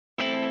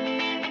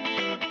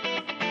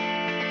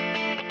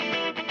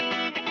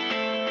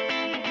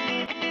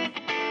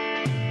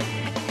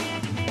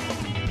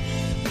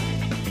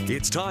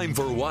It's time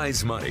for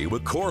Wise Money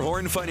with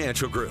Korhorn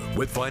Financial Group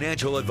with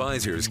financial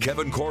advisors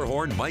Kevin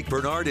Korhorn, Mike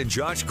Bernard, and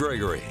Josh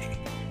Gregory.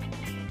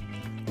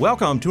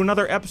 Welcome to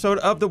another episode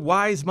of the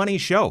Wise Money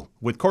Show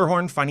with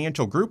Korhorn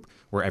Financial Group,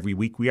 where every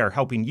week we are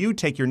helping you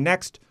take your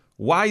next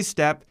wise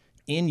step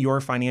in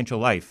your financial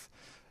life.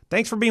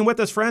 Thanks for being with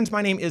us, friends.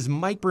 My name is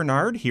Mike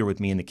Bernard. Here with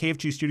me in the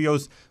KFG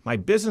studios, my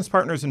business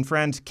partners and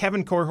friends,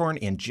 Kevin Korhorn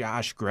and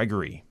Josh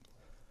Gregory.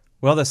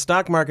 Well, the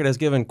stock market has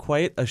given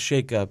quite a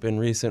shakeup in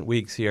recent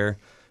weeks here.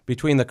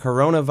 Between the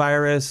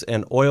coronavirus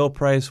and oil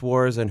price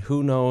wars and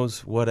who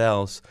knows what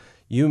else,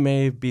 you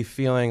may be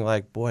feeling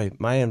like, boy,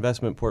 my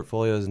investment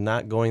portfolio is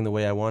not going the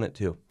way I want it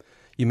to.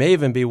 You may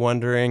even be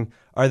wondering,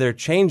 are there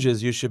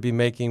changes you should be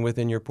making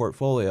within your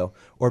portfolio?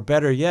 Or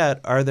better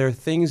yet, are there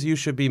things you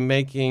should be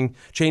making,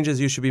 changes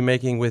you should be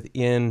making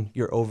within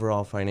your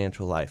overall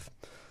financial life?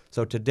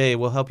 So today,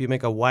 we'll help you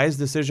make a wise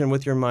decision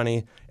with your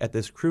money at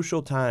this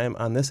crucial time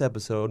on this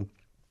episode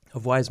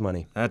of Wise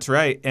Money. That's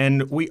right.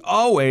 And we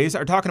always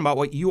are talking about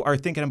what you are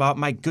thinking about.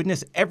 My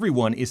goodness,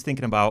 everyone is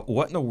thinking about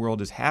what in the world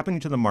is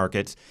happening to the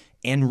markets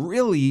and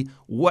really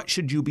what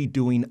should you be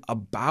doing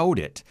about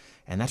it.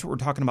 And that's what we're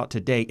talking about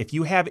today. If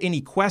you have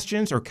any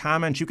questions or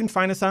comments, you can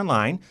find us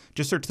online.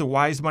 Just search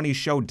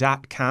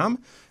thewisemoneyshow.com.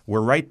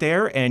 We're right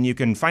there, and you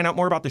can find out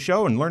more about the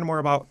show and learn more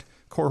about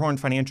Korhorn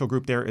Financial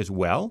Group there as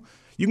well.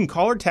 You can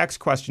call or text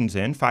questions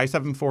in,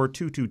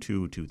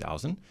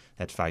 574-222-2000.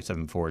 That's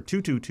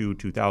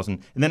 574-222-2000.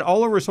 And then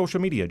all over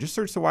social media, just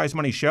search The Wise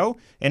Money Show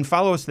and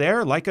follow us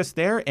there, like us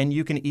there, and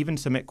you can even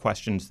submit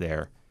questions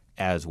there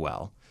as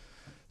well.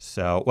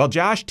 So, well,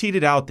 Josh teed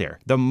it out there.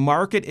 The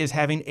market is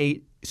having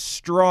a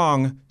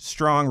strong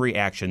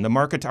reaction. The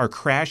markets are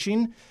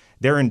crashing.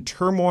 They're in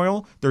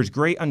turmoil. There's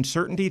great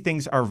uncertainty.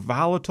 Things are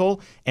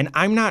volatile. And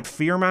I'm not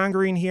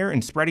fear-mongering here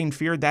and spreading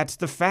fear. That's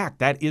the fact.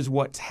 That is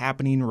what's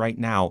happening right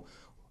now.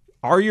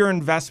 Are your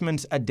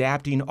investments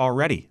adapting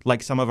already,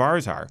 like some of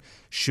ours are?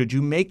 Should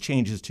you make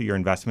changes to your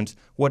investments?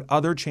 What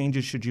other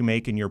changes should you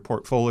make in your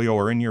portfolio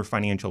or in your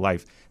financial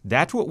life?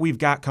 That's what we've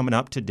got coming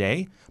up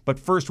today. But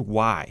first,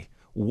 why?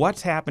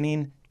 What's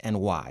happening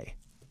and why?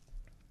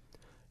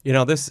 You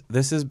know, this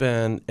has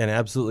been an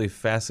absolutely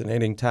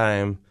fascinating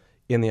time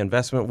in the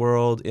investment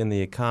world, in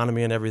the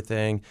economy and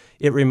everything.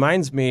 It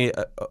reminds me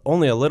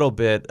only a little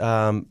bit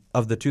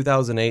of the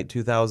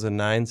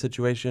 2008-2009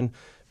 situation,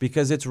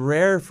 because it's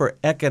rare for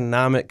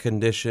economic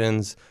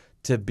conditions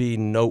to be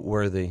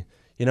noteworthy.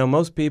 You know,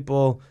 most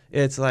people,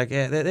 it's like,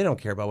 they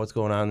don't care about what's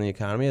going on in the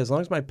economy. As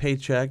long as my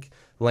paycheck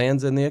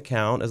lands in the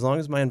account, as long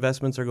as my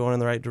investments are going in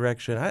the right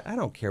direction, I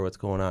don't care what's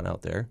going on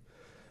out there.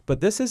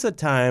 But this is a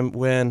time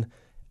when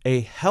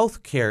a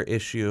healthcare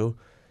issue,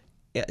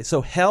 so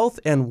health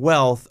and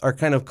wealth are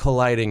kind of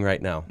colliding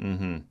right now,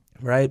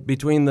 right?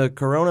 Between the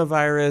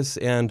coronavirus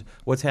and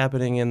what's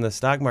happening in the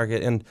stock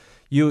market. And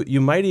you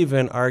might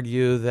even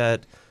argue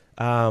that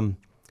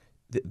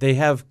they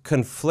have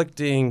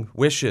conflicting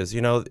wishes.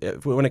 You know,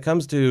 when it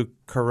comes to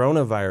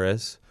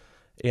coronavirus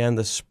and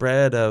the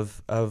spread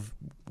of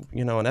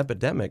an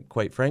epidemic,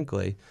 quite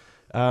frankly.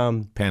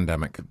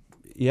 Pandemic.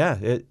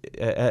 Yeah,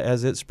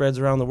 as it spreads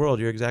around the world,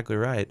 you're exactly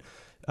right.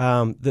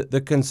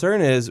 The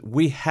concern is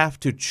we have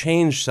to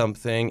change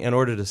something in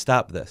order to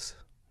stop this,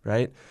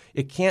 right?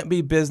 It can't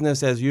be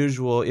business as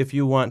usual if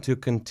you want to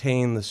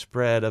contain the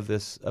spread of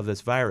this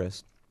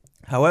virus.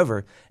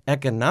 However,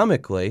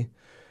 economically,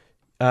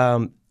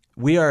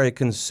 we are a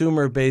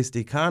consumer-based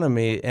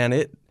economy, and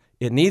it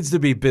needs to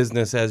be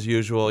business as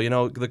usual. You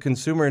know, the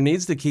consumer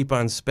needs to keep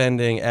on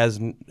spending as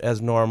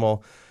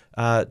normal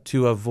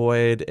to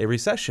avoid a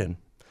recession,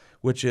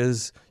 which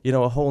is, you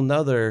know, a whole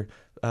nother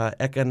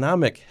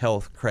economic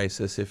health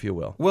crisis, if you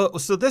will. Well,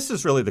 so this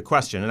is really the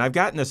question, and I've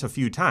gotten this a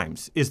few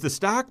times. Is the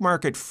stock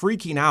market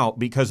freaking out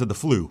because of the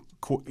flu,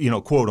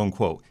 quote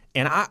unquote?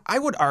 And I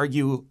would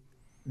argue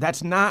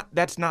that's not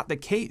the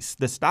case.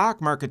 The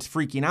stock market's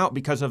freaking out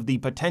because of the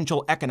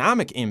potential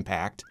economic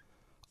impact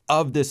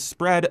of the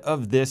spread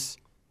of this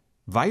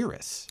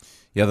virus.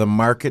 Yeah, the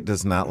market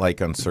does not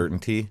like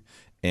uncertainty,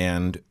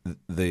 and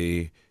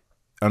the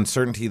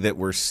uncertainty that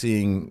we're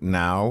seeing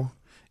now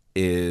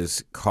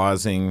is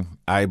causing,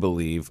 I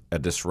believe, a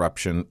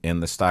disruption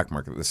in the stock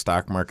market. The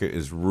stock market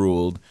is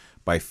ruled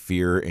by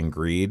fear and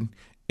greed.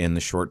 In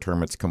the short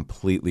term, it's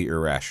completely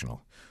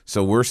irrational.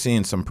 So we're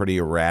seeing some pretty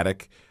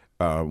erratic,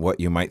 what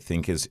you might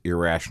think is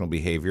irrational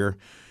behavior.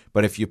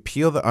 But if you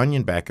peel the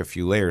onion back a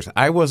few layers,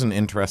 I wasn't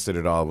interested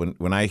at all.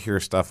 When I hear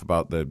stuff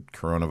about the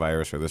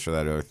coronavirus or this or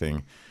that other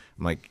thing,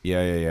 I'm like,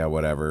 yeah,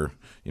 whatever.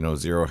 You know,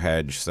 Zero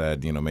Hedge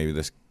said, you know, maybe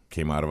this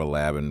came out of a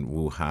lab in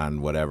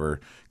Wuhan, whatever,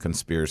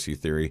 conspiracy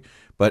theory.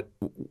 But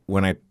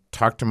when I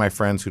talked to my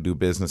friends who do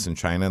business in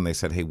China, and they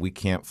said, hey, we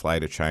can't fly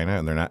to China,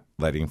 and they're not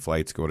letting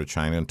flights go to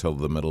China until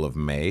the middle of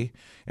May,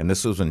 and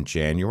this was in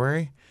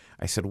January,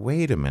 I said,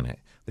 wait a minute.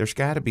 There's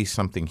got to be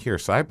something here.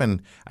 So I've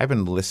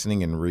been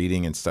listening and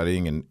reading and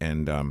studying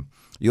and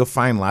you'll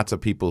find lots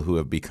of people who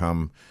have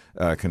become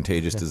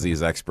contagious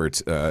disease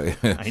experts.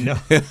 I know.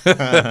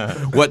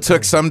 What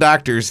took some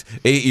doctors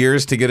 8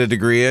 years to get a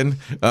degree in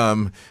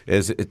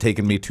has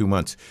taken me 2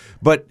 months.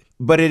 But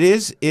it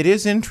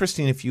is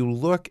interesting if you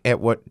look at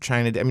what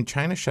China did. I mean,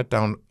 China shut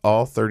down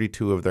all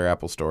 32 of their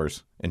Apple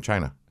stores in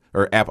China.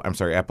 Or Apple, I'm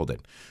sorry, Apple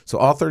did. So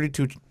all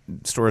 32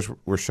 stores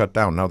were shut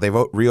down. Now they've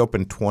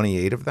reopened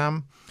 28 of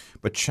them,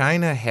 but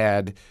China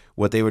had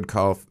what they would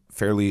call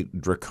fairly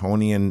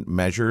draconian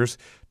measures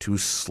to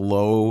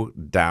slow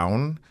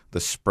down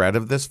the spread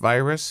of this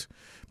virus,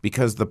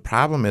 because the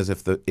problem is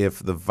if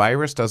the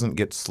virus doesn't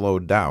get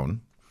slowed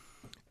down,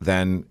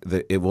 then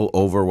it will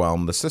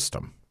overwhelm the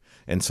system.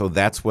 And so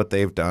that's what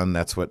they've done.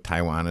 That's what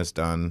Taiwan has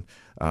done,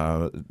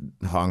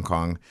 Hong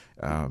Kong.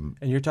 And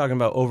you're talking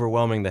about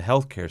overwhelming the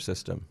healthcare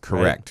system.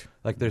 Correct. Right?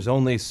 Like there's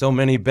only so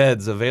many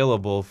beds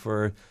available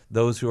for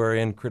those who are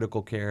in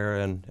critical care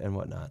and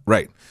whatnot.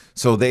 Right.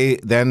 So they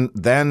then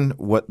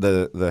what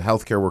the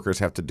healthcare workers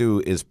have to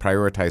do is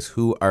prioritize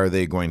who are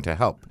they going to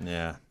help.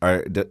 Yeah.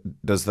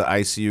 Does the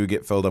ICU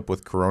get filled up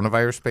with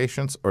coronavirus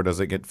patients, or does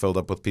it get filled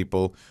up with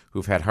people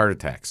who've had heart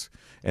attacks?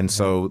 And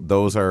so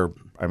those are,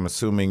 I'm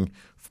assuming,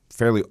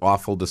 fairly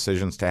awful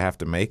decisions to have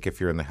to make if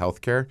you're in the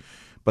healthcare.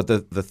 But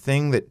the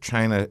thing that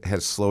China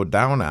has slowed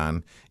down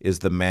on is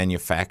the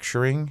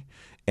manufacturing.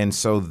 And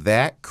so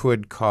that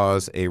could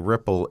cause a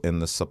ripple in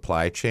the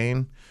supply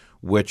chain,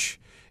 which,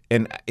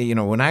 and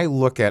when I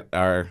look at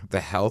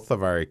the health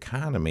of our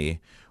economy,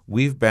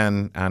 we've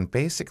been on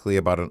basically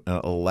about an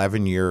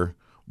 11-year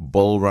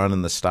bull run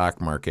in the stock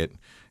market.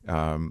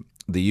 The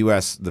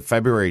U.S., the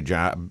February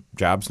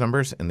jobs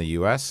numbers in the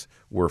U.S.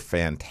 were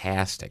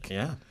fantastic.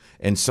 Yeah.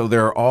 And so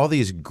there are all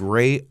these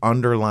great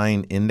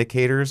underlying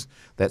indicators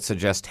that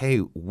suggest, hey,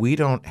 we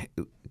don't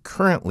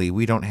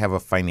have a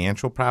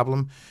financial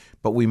problem,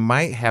 but we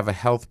might have a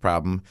health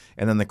problem.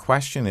 And then the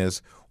question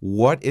is,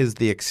 what is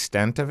the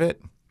extent of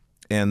it?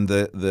 And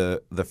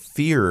the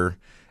fear,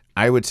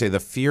 I would say the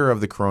fear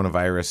of the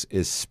coronavirus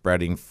is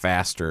spreading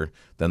faster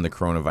than the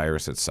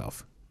coronavirus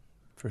itself.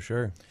 For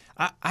sure.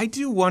 I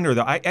do wonder,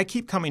 though, I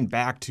keep coming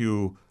back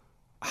to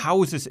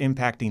how is this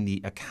impacting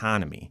the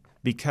economy?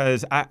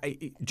 Because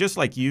just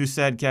like you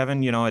said,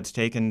 Kevin, it's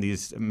taken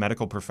these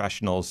medical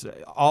professionals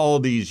all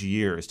these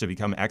years to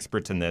become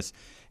experts in this.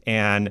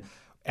 And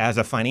as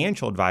a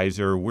financial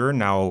advisor, we're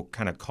now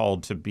kind of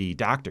called to be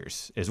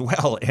doctors as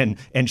well and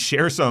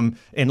share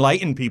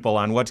enlighten people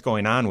on what's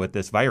going on with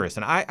this virus.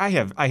 And I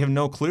have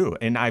no clue.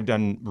 And I've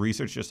done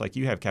research just like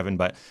you have, Kevin.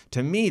 But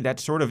to me,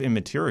 that's sort of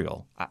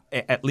immaterial,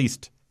 at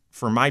least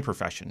for my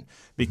profession,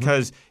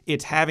 because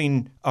it's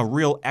having a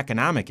real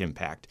economic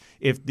impact.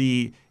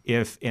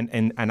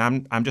 And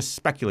I'm just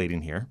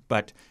speculating here,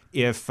 but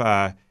if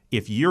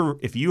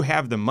you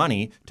have the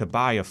money to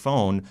buy a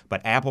phone,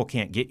 but Apple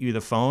can't get you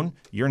the phone,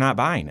 you're not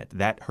buying it.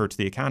 That hurts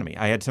the economy.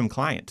 I had some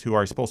clients who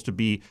are supposed to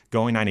be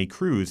going on a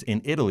cruise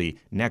in Italy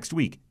next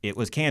week. It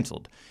was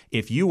canceled.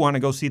 If you want to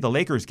go see the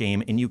Lakers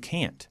game and you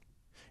can't,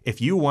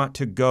 if you want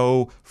to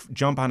go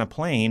jump on a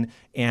plane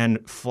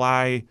and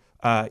fly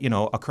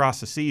across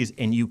the seas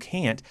and you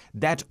can't,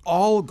 that's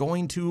all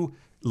going to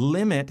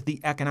limit the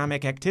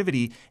economic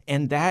activity,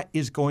 and that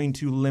is going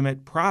to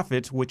limit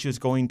profits, which is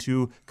going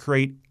to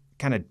create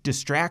kind of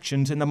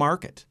distractions in the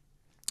market.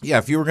 Yeah,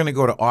 if you were going to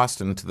go to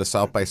Austin to the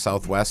South by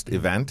Southwest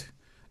event,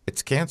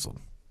 it's canceled.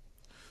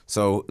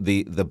 So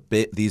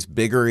these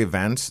bigger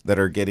events that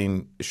are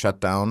getting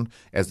shut down,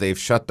 as they've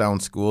shut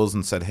down schools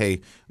and said,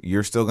 hey,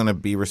 you're still going to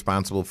be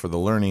responsible for the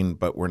learning,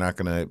 but we're not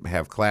going to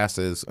have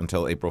classes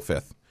until April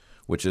 5th.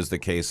 Which is the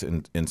case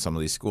in some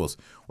of these schools.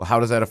 Well, how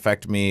does that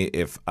affect me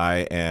if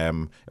I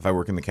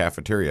work in the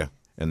cafeteria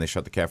and they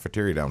shut the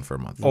cafeteria down for a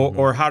month?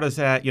 Or how does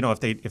that,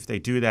 if they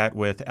do that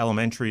with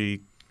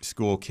elementary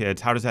school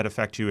kids, how does that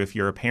affect you if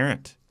you're a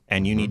parent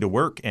and you need to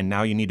work and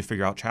now you need to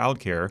figure out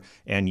childcare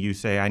and you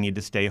say, I need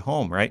to stay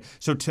home, right?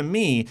 So to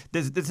me,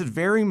 this is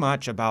very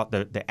much about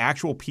the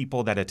actual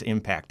people that it's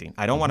impacting.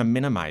 I don't want to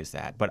minimize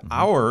that, but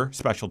our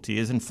specialty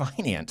is in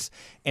finance,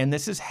 and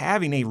this is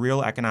having a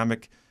real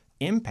economic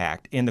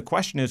impact. And the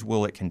question is,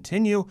 will it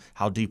continue?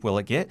 How deep will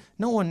it get?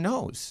 No one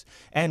knows.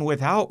 And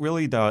without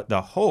really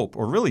the hope,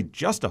 or really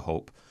just a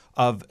hope,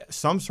 of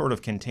some sort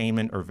of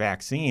containment or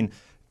vaccine,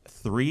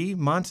 3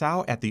 months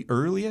out at the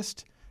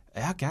earliest,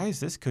 guys,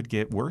 this could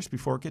get worse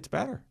before it gets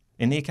better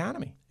in the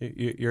economy.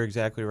 You're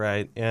exactly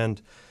right.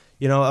 And,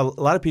 a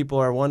lot of people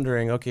are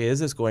wondering, okay, is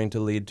this going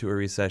to lead to a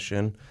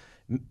recession?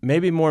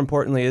 Maybe more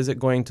importantly, is it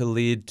going to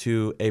lead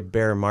to a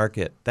bear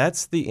market?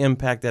 That's the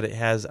impact that it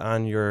has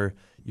on your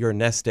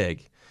nest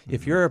egg.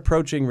 If you're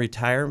approaching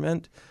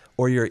retirement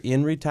or you're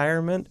in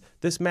retirement,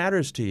 this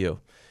matters to you.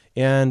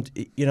 And,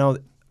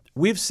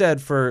 we've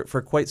said for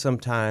quite some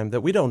time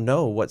that we don't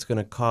know what's going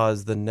to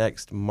cause the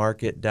next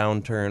market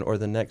downturn or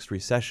the next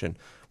recession.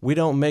 We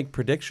don't make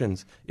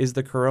predictions. Is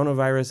the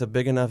coronavirus a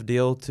big enough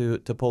deal to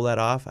pull that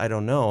off? I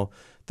don't know.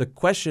 The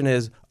question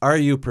is, are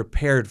you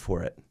prepared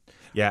for it?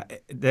 Yeah,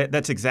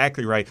 that's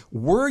exactly right.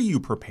 Were you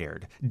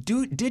prepared?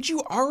 Did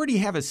you already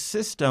have a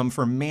system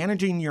for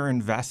managing your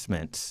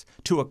investments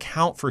to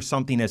account for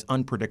something as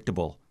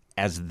unpredictable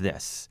as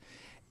this?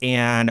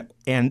 And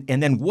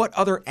then what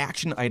other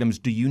action items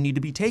do you need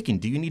to be taking?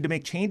 Do you need to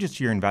make changes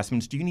to your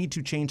investments? Do you need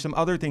to change some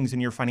other things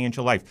in your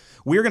financial life?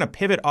 We're going to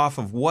pivot off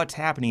of what's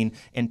happening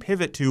and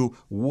pivot to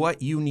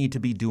what you need to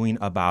be doing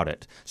about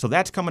it. So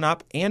that's coming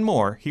up and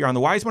more here on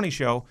The Wise Money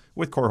Show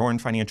with Korhorn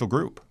Financial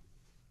Group.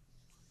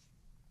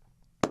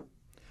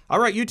 All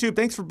right, YouTube,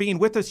 thanks for being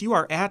with us. You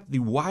are at the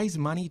Wise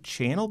Money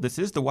channel. This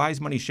is The Wise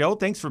Money Show.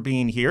 Thanks for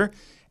being here.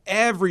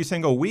 Every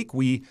single week,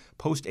 we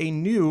post a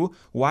new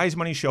Wise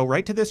Money show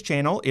right to this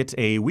channel. It's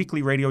a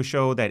weekly radio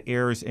show that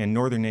airs in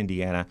northern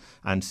Indiana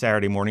on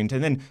Saturday mornings.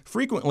 And then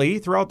frequently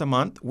throughout the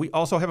month, we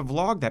also have a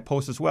vlog that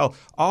posts as well,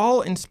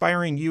 all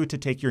inspiring you to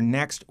take your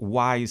next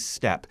wise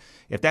step.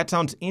 If that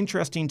sounds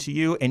interesting to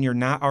you and you're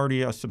not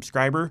already a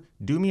subscriber,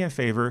 do me a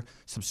favor,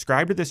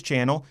 subscribe to this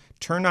channel,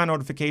 turn on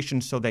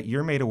notifications so that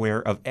you're made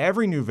aware of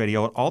every new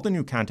video, all the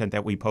new content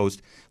that we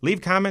post.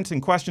 Leave comments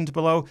and questions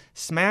below,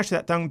 smash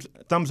that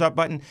thumbs up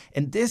button.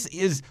 And this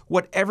is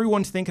what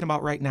everyone's thinking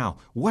about right now.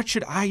 What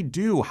should I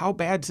do? How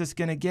bad is this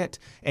going to get?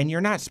 And you're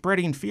not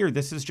spreading fear.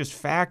 This is just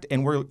fact,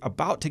 and we're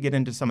about to get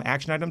into some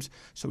action items.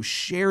 So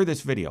share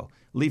this video.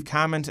 Leave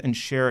comments and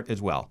share it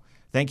as well.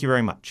 Thank you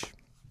very much.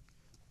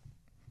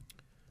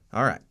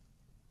 All right.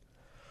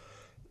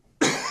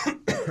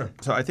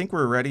 So I think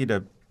we're ready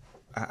to,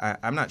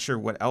 I'm not sure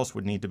what else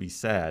would need to be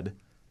said.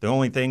 The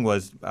only thing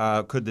was,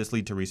 could this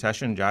lead to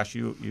recession? Josh,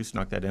 you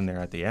snuck that in there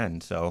at the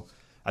end. So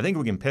I think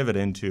we can pivot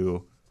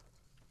into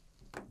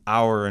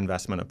our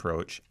investment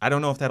approach. I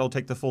don't know if that'll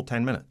take the full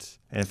 10 minutes.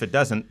 And if it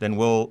doesn't, then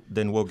we'll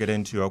get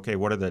into, okay,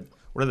 what are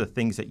the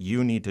things that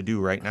you need to do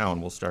right now?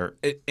 And we'll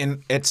start.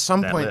 And at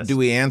some point, list. do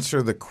we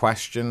answer the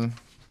question?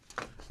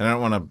 And I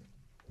don't want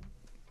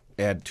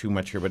to add too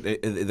much here, but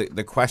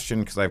the question,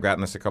 because I've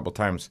gotten this a couple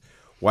times,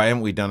 why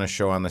haven't we done a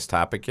show on this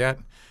topic yet?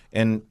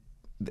 And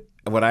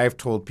what I've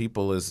told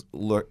people is,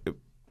 look,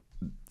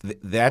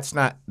 that's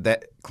not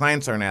that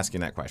clients aren't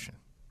asking that question.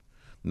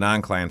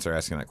 Non-clients are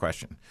asking that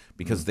question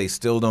because they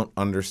still don't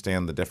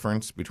understand the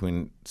difference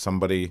between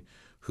somebody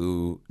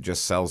who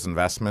just sells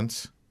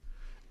investments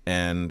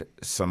and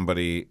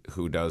somebody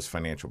who does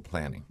financial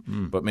planning.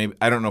 But maybe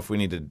I don't know if we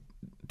need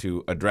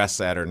to address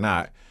that or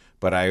not.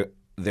 But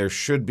there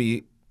should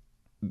be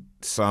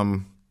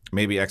some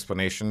maybe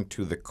explanation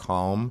to the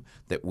calm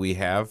that we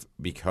have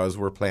because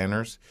we're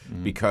planners,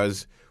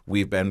 because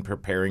we've been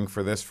preparing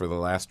for this for the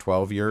last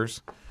 12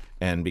 years.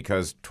 And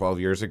because 12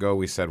 years ago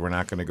we said we're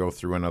not going to go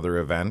through another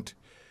event.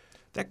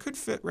 That could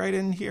fit right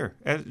in here,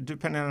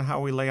 depending on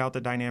how we lay out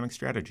the dynamic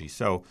strategy.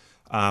 So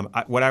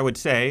what I would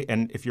say,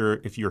 and if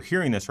you're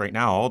hearing this right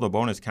now, all the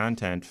bonus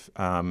content,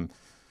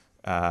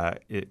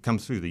 it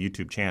comes through the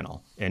YouTube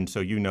channel. And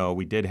so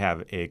we did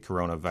have a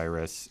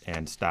coronavirus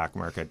and stock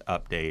market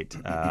update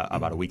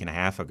about a week and a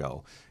half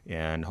ago.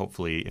 And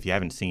hopefully, if you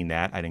haven't seen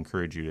that, I'd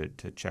encourage you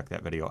to check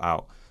that video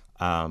out.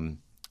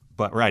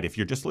 But right, if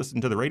you're just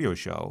listening to the radio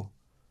show,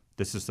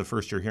 this is the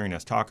first you're hearing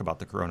us talk about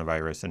the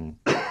coronavirus, and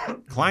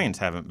clients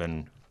haven't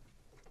been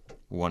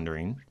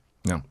wondering.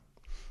 No.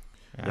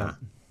 Yeah.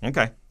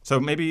 Okay. So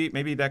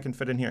maybe that can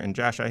fit in here. And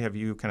Josh, I have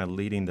you kind of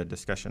leading the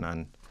discussion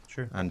on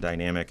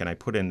dynamic, and I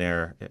put in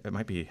there, it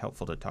might be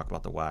helpful to talk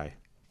about the why.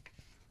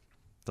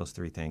 Those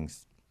three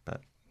things, but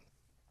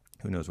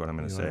who knows what I'm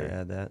going to say.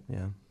 Add that,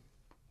 yeah.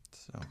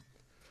 So,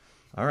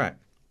 all right.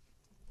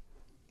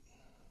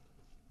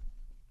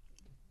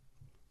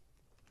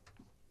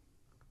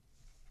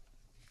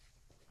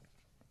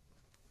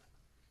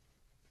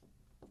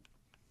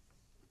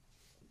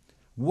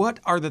 What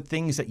are the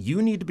things that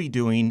you need to be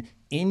doing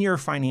in your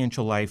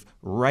financial life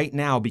right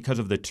now because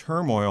of the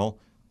turmoil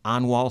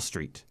on Wall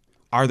Street?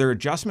 Are there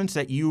adjustments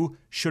that you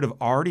should have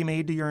already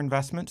made to your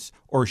investments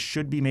or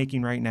should be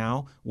making right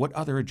now? What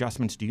other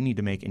adjustments do you need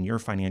to make in your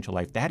financial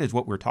life? That is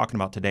what we're talking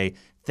about today.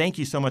 Thank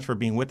you so much for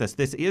being with us.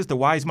 This is the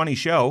Wise Money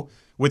Show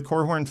with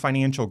Korhorn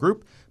Financial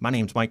Group. My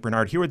name's Mike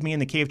Bernard. Here with me in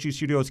the KFG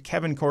studios,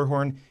 Kevin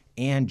Korhorn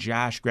and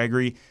Josh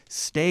Gregory.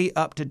 Stay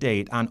up to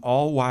date on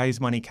all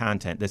Wise Money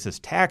content. This is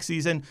tax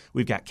season.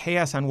 We've got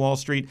chaos on Wall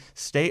Street.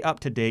 Stay up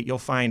to date. You'll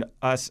find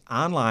us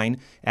online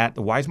at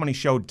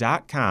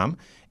thewisemoneyshow.com.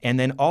 And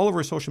then all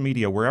over social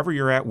media, wherever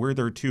you're at, we're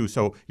there too.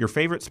 So your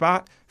favorite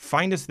spot,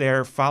 find us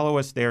there, follow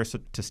us there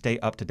to stay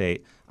up to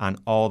date on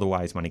all the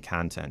Wise Money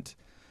content.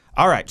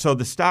 All right, so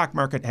the stock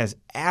market has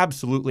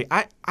absolutely,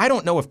 I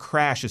don't know if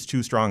crash is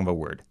too strong of a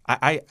word.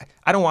 I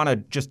don't want to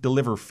just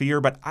deliver fear,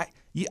 but I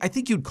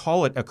think you'd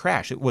call it a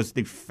crash. It was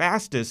the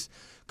fastest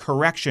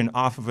correction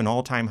off of an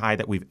all-time high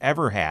that we've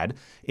ever had.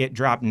 It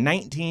dropped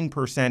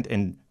 19%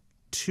 in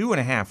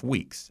 2.5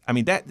 weeks. I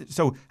mean,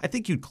 so I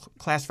think you'd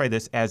classify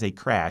this as a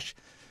crash.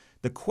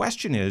 The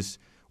question is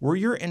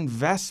your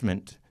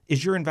investment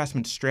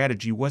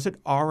strategy, was it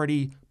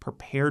already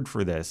prepared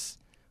for this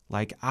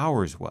like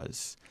ours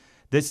was?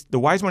 The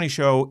Wise Money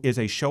Show is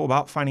a show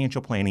about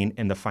financial planning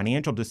and the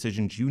financial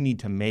decisions you need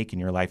to make in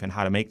your life and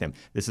how to make them.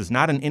 This is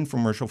not an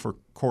infomercial for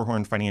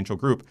Korhorn Financial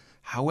Group.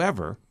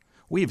 However,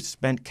 we have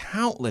spent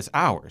countless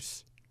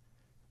hours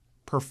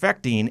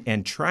perfecting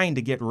and trying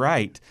to get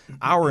right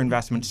our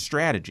investment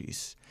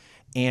strategies.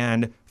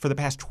 And for the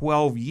past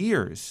 12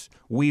 years,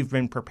 we've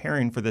been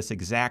preparing for this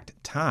exact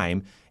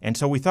time. And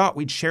so we thought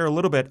we'd share a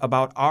little bit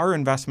about our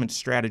investment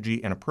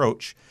strategy and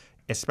approach,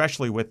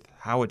 especially with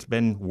how it's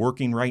been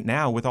working right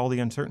now with all the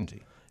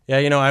uncertainty.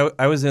 Yeah,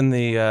 I was in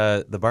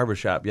the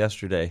barbershop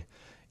yesterday,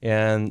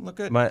 and Look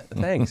good.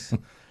 Thanks.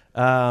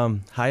 High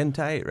and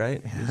tight,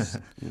 right? Just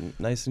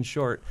nice and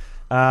short.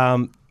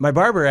 My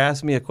barber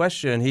asked me a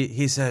question.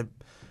 He said,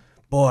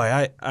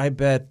 "Boy, I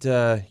bet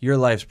your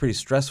life's pretty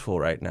stressful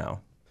right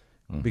now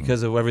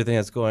because of everything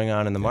that's going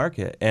on in the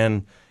market."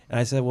 And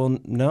I said, "Well,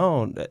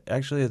 no,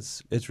 actually,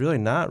 it's really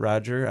not,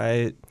 Roger.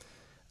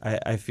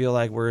 I feel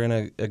like we're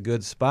in a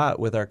good spot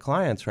with our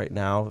clients right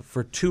now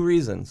for two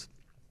reasons."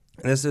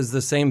 And this is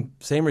the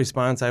same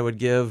response I would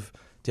give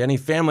to any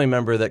family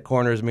member that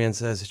corners me and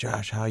says,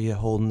 "Josh, how are you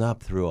holding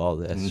up through all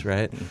this?"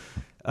 Right?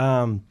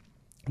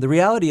 The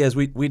reality is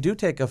we do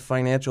take a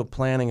financial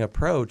planning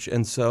approach,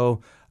 and so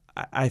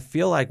I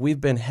feel like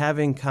we've been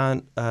having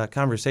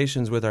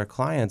conversations with our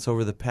clients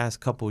over the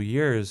past couple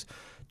years,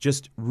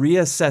 just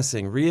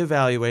reassessing,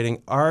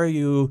 reevaluating, are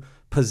you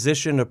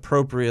positioned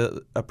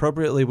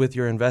appropriately with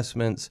your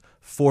investments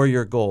for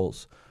your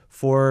goals,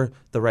 for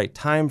the right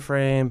time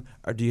frame,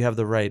 or do you have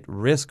the right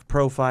risk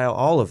profile,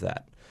 all of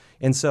that.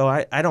 And so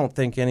I don't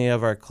think any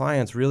of our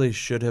clients really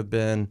should have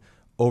been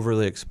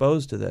overly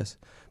exposed to this.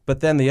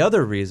 But then the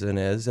other reason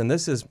is, and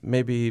this is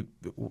maybe,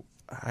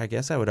 I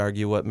guess I would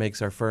argue, what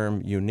makes our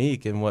firm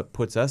unique and what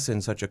puts us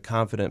in such a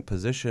confident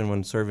position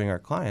when serving our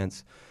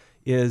clients,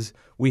 is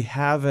we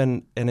have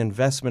an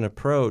investment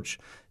approach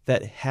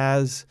that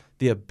has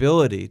the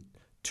ability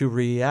to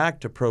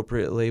react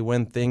appropriately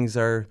when things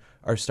are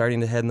starting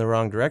to head in the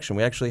wrong direction.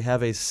 We actually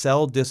have a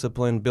sell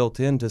discipline built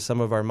into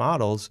some of our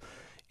models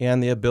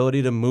and the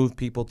ability to move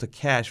people to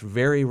cash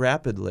very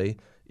rapidly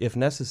if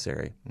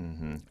necessary.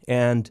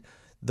 And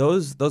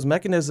those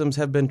mechanisms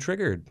have been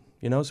triggered.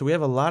 So we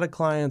have a lot of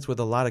clients with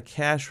a lot of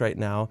cash right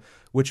now,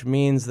 which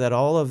means that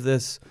all of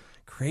this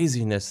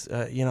craziness,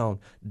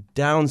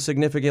 down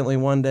significantly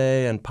one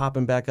day and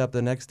popping back up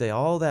the next day,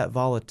 all that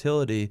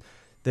volatility,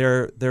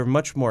 they're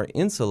much more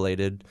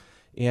insulated.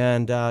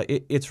 And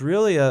it's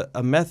really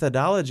a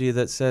methodology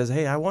that says,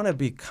 hey, I want to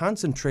be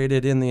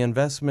concentrated in the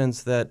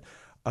investments that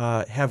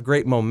have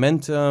great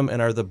momentum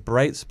and are the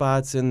bright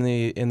spots in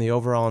the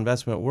overall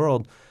investment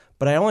world,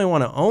 but I only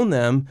want to own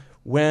them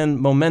when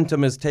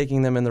momentum is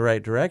taking them in the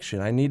right direction.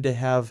 I need to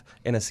have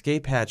an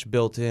escape hatch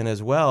built in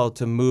as well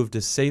to move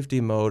to safety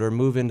mode or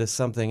move into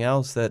something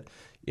else that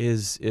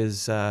is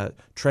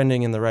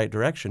trending in the right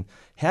direction.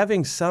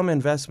 Having some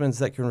investments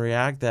that can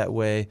react that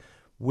way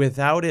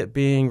without it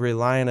being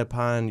reliant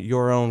upon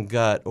your own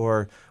gut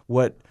or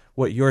what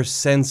your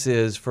sense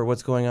is for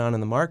what's going on in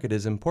the market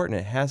is important.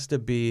 It has to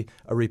be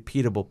a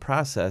repeatable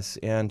process.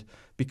 And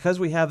because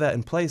we have that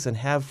in place and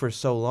have for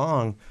so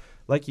long,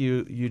 like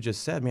you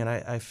just said, man,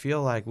 I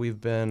feel like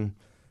we've been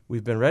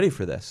ready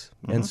for this.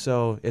 And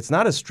so it's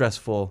not a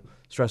stressful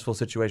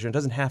situation. It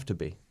doesn't have to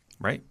be.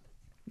 Right.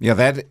 Yeah,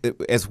 that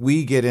as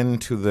we get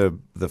into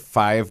the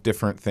 5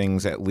 different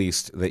things at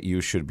least that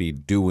you should be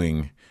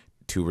doing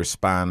to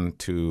respond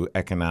to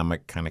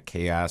economic kind of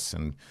chaos,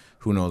 and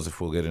who knows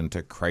if we'll get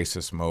into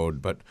crisis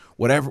mode, but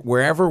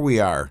wherever we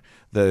are,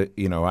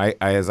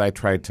 as I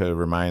tried to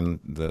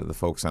remind the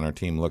folks on our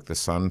team, look, the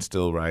sun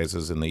still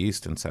rises in the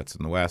east and sets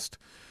in the west.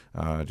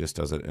 Just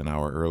does it an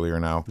hour earlier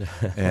now.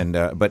 And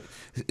but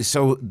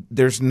so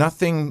there's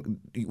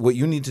nothing. What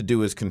you need to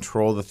do is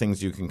control the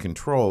things you can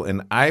control.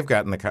 And I've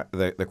gotten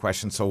the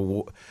question,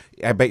 so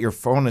I bet your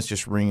phone is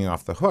just ringing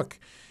off the hook.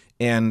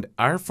 And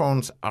our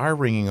phones are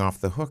ringing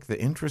off the hook.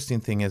 The interesting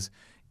thing is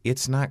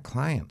it's not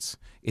clients.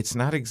 It's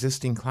not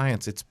existing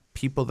clients. It's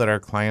people that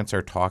our clients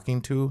are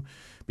talking to.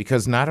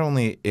 Because not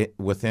only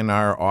within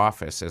our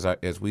office,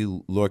 as we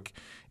look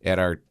at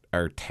our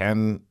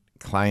 10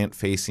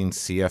 client-facing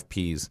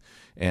CFPs,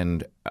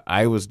 and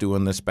I was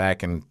doing this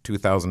back in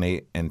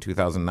 2008 and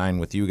 2009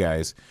 with you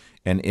guys,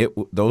 and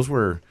those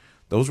were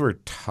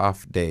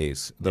tough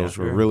days. Those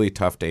were really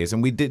tough days,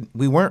 and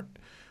we weren't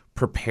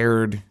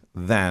prepared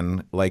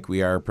then like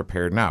we are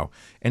prepared now.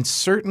 And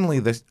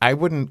certainly I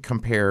wouldn't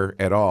compare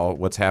at all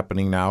what's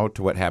happening now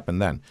to what happened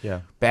then.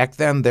 Yeah. Back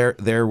then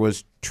there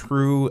was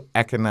true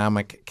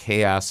economic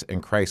chaos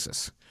and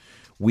crisis.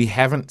 We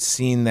haven't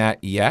seen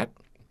that yet.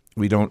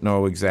 We don't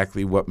know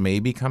exactly what may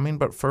be coming,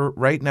 but for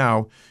right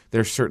now,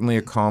 there's certainly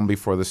a calm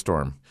before the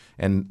storm.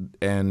 And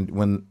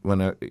when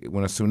a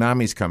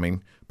tsunami's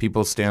coming,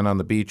 people stand on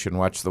the beach and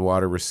watch the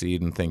water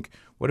recede and think,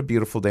 what a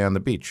beautiful day on the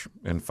beach.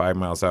 And 5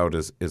 miles out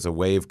is a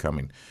wave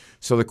coming.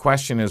 So the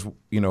question is,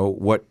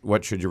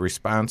 what should your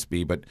response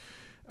be? But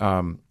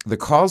the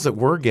calls that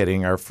we're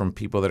getting are from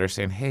people that are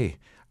saying, hey,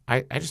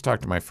 I just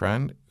talked to my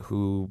friend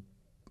who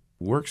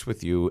works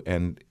with you,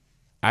 and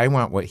I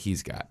want what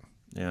he's got.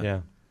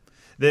 Yeah.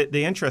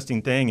 The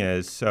interesting thing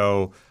is,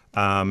 so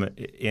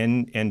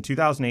in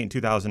 2008 and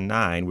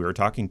 2009, we were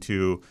talking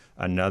to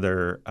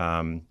another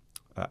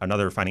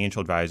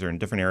financial advisor in a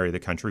different area of the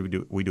country.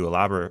 We do a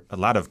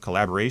lot of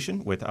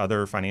collaboration with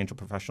other financial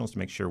professionals to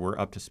make sure we're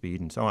up to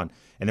speed and so on.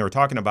 And they were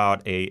talking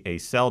about a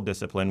sell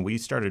discipline. We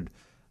started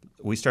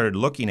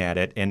looking at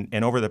it,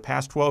 and over the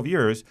past 12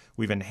 years,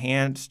 we've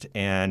enhanced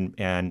and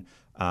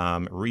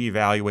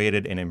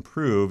reevaluated and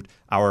improved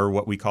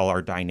what we call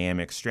our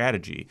dynamic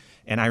strategy.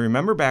 And I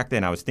remember back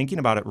then, I was thinking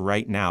about it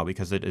right now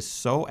because it is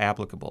so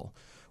applicable.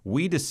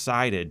 We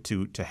decided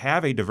to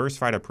have a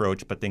diversified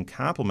approach, but then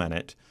complement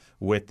it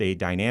with a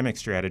dynamic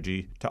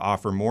strategy to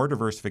offer more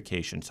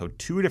diversification. So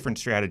 2 different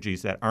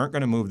strategies that aren't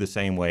going to move the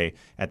same way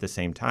at the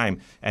same time.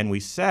 And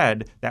we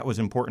said that was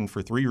important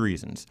for 3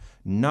 reasons.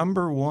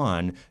 Number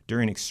 1,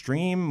 during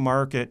extreme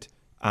market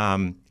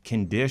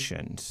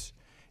conditions,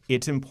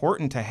 it's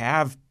important to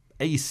have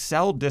a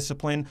sell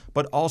discipline,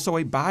 but also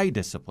a buy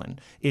discipline.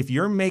 If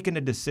you're making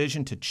a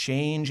decision to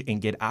change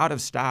and get out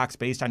of stocks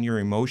based on your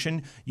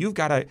emotion, you've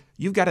got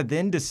to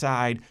then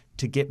decide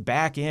to get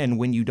back in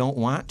when you don't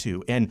want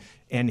to. And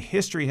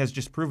history has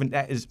just proven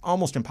that is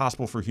almost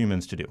impossible for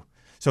humans to do.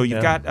 So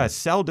you've got a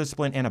sell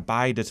discipline and a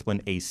buy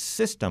discipline, a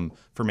system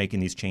for making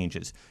these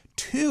changes.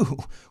 2,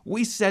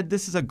 we said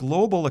this is a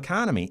global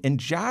economy. And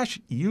Josh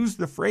used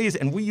the phrase,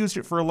 and we used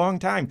it for a long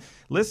time.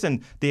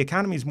 Listen, the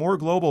economy is more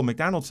global.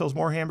 McDonald's sells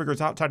more hamburgers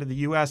outside of the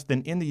U.S.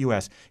 than in the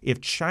U.S.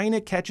 If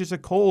China catches a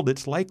cold,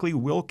 it's likely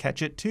we'll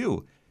catch it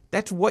too.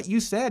 That's what you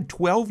said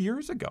 12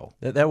 years ago.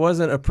 That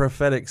wasn't a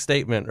prophetic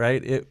statement,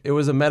 right? It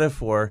was a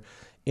metaphor,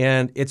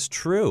 and it's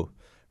true,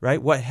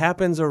 right? What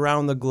happens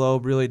around the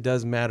globe really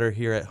does matter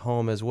here at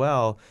home as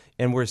well,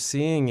 and we're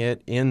seeing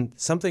it in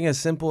something as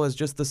simple as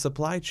just the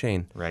supply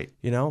chain. Right.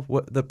 You know,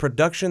 the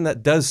production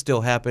that does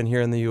still happen here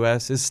in the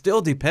U.S. is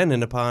still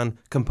dependent upon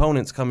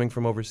components coming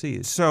from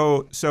overseas.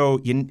 So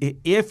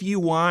if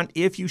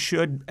you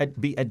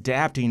should be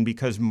adapting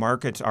because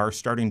markets are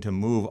starting to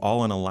move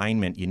all in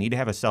alignment, you need to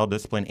have a sell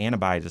discipline and a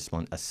buy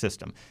discipline, a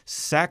system.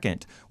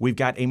 Second, we've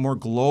got a more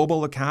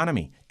global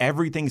economy.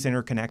 Everything's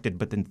interconnected.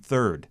 But then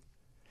third,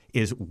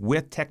 is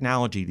with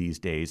technology these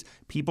days,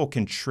 people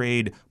can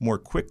trade more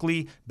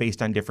quickly based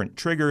on different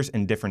triggers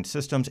and different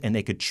systems, and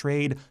they could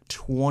trade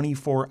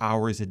 24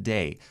 hours a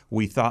day.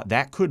 We thought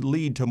that could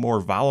lead to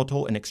more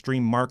volatile and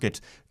extreme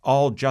markets,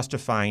 all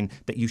justifying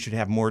that you should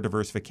have more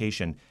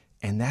diversification.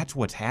 And that's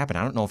what's happened.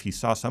 I don't know if you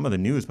saw some of the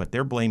news, but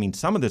they're blaming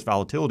some of this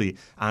volatility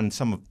on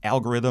some of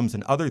algorithms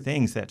and other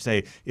things that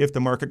say, if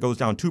the market goes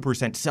down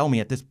 2%, sell me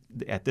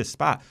at this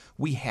spot.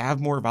 We have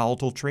more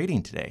volatile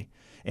trading today.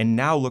 And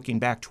now looking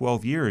back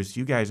 12 years,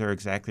 you guys are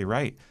exactly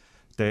right.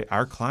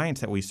 Our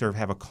clients that we serve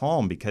have a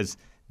calm because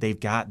they've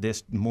got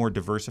this more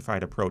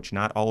diversified approach.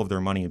 Not all of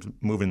their money is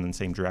moving in the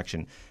same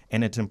direction.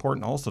 And it's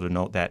important also to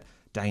note that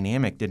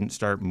dynamic didn't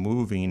start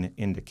moving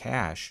into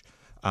cash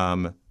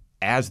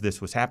as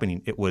this was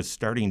happening. It was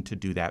starting to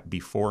do that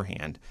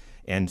beforehand.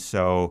 And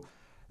so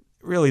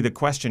really the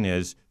question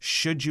is,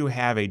 should you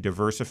have a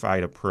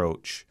diversified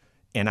approach?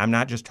 And I'm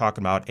not just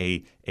talking about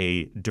a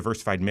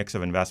diversified mix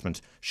of investments.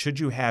 Should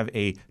you have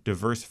a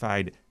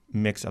diversified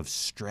mix of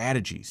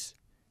strategies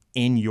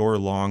in your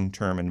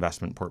long-term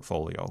investment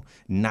portfolio?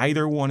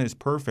 Neither one is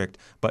perfect,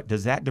 but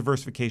does that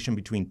diversification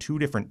between 2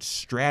 different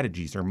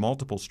strategies or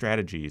multiple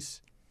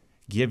strategies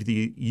give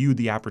you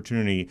the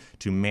opportunity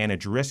to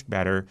manage risk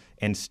better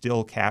and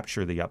still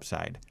capture the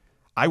upside?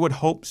 I would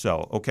hope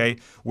so, okay?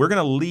 We're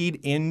going to lead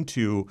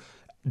into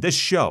this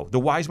show, the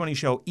Wise Money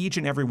Show, each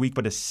and every week,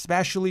 but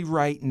especially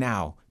right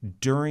now,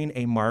 during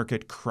a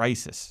market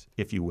crisis,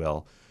 if you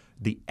will,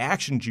 the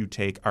actions you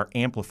take are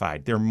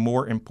amplified. They're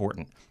more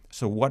important.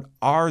 So what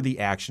are the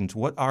actions?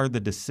 What are the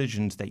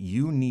decisions that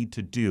you need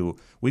to do?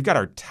 We've got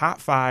our top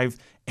 5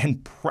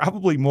 and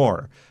probably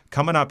more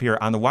coming up here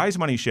on the Wise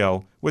Money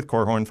Show with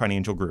Korhorn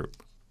Financial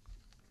Group.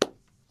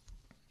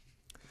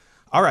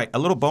 All right, a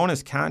little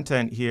bonus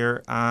content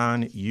here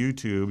on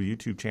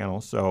YouTube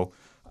channel. So,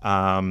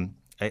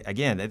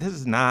 again,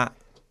 it's not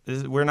an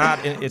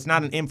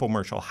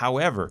infomercial.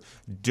 However,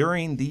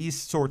 during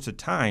these sorts of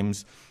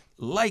times,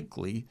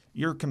 likely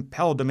you're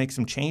compelled to make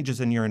some changes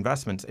in your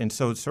investments. And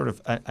so it's sort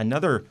of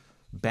another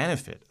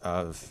benefit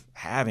of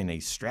having a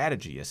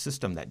strategy, a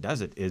system that does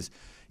it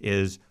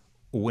is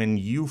when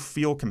you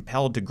feel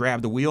compelled to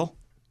grab the wheel,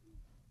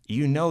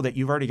 you know that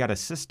you've already got a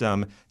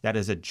system that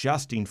is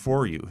adjusting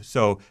for you.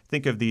 So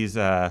think of these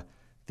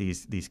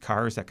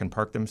cars that can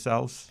park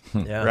themselves,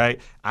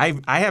 right? I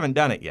haven't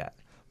done it yet.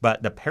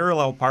 But the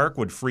parallel park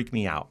would freak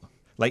me out.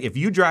 Like if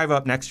you drive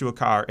up next to a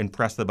car and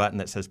press the button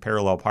that says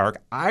parallel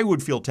park, I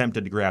would feel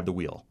tempted to grab the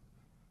wheel.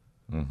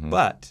 Mm-hmm.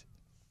 But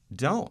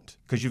don't,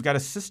 because you've got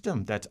a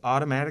system that's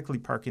automatically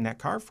parking that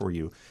car for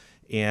you.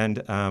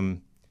 And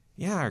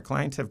our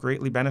clients have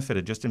greatly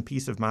benefited just in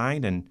peace of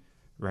mind and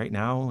right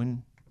now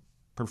in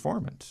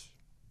performance.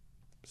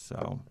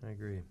 So I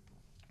agree.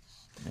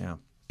 Yeah.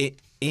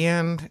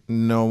 And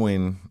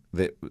knowing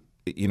that,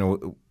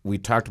 we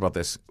talked about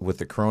this with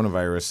the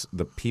coronavirus,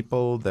 the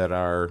people that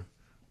are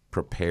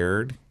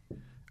prepared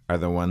are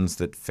the ones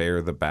that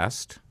fare the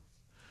best.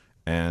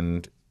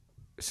 And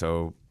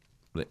so,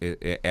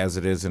 as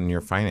it is in your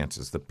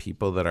finances, the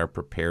people that are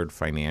prepared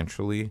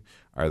financially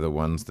are the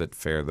ones that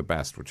fare the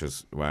best, which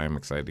is why I'm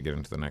excited to get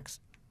into the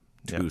next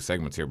two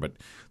segments here. But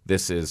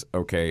this is,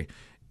 okay,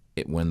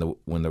 when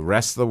the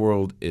rest of the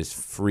world is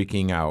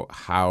freaking out,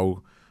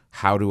 how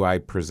do I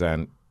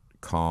present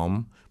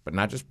calm, but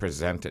not just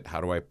present it,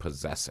 how do I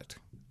possess it?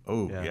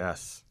 Oh,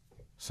 yes.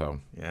 So.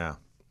 Yeah.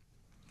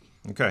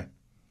 Okay.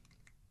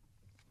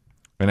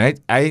 And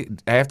I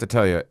have to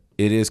tell you,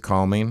 it is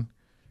calming.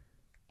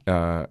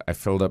 I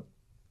filled up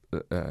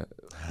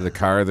the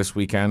car this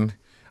weekend.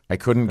 I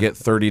couldn't get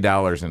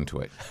 $30 into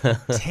it.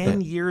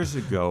 10 years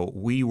ago,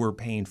 we were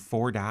paying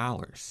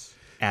 $4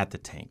 at the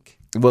tank.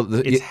 Well,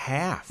 it's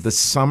half. The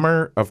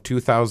summer of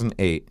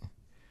 2008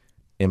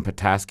 in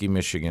Petoskey,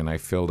 Michigan, I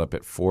filled up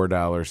at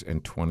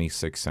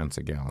 $4.26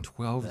 a gallon.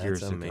 12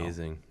 years ago. That's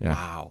amazing. Yeah.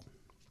 Wow.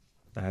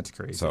 That's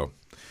crazy. So,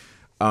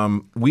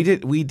 we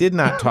did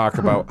not talk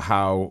about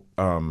how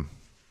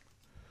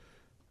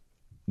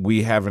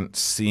we haven't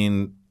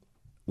seen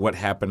what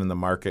happened in the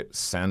market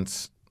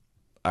since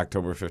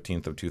October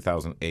 15th of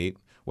 2008.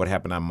 What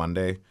happened on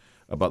Monday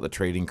about the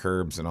trading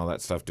curbs and all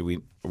that stuff? Are we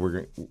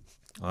going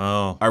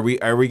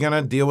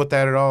to deal with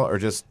that at all, or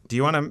just? Do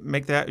you want to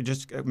make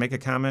a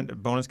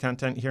comment, bonus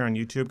content here on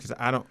YouTube? Because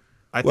I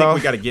think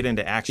we got to get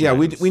into action. Yeah,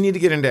 items. we need to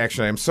get into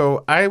action items.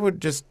 So I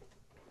would just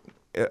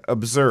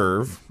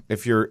observe,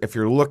 if you're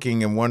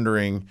looking and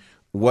wondering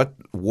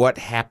what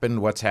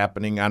happened, what's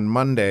happening on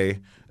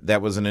Monday.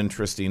 That was an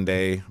interesting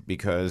day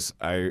because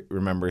I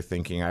remember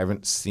thinking I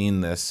haven't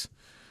seen this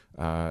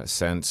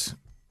since.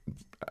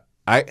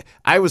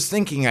 I was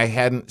thinking I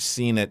hadn't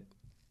seen it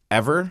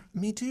ever.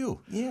 Me too.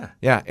 Yeah.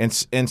 Yeah,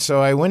 and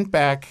so I went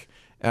back,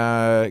 did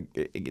a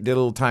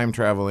little time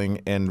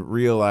traveling, and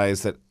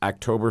realized that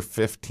October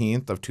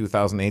 15th of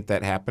 2008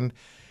 that happened.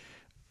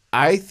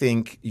 I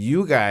think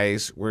you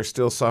guys were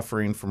still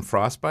suffering from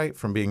frostbite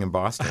from being in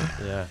Boston.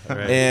 Yeah,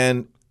 right.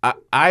 And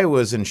I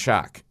was in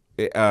shock.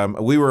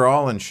 We were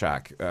all in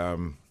shock.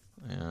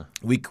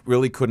 We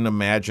really couldn't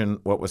imagine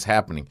what was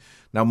happening.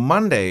 Now,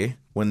 Monday,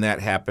 when that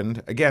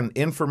happened, again,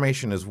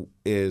 information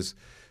is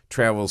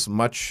travels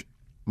much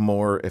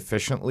more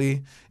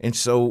efficiently, and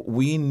so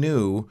we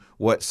knew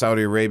what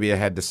Saudi Arabia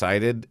had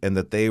decided, and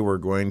that they were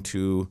going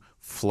to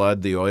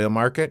flood the oil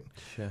market.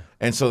 Sure.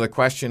 And so the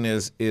question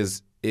was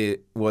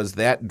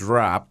that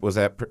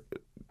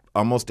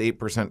almost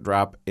 8%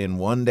 drop in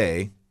one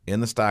day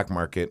in the stock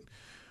market,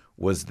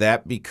 was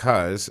that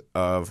because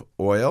of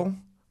oil?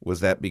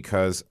 Was that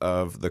because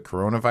of the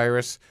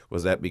coronavirus?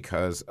 Was that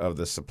because of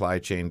the supply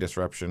chain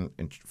disruption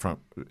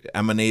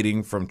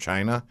emanating from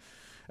China?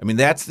 I mean,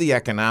 that's the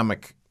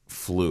economic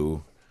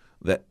flu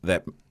that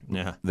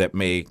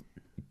may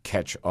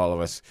catch all of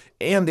us.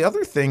 And the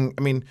other thing,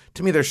 I mean,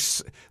 to me,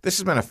 this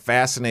has been a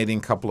fascinating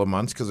couple of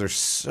months because there's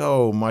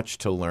so much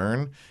to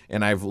learn,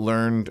 and I've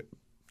learned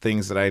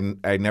things that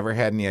I never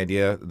had any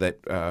idea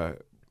that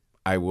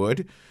I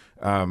would.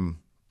 But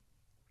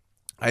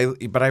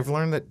I've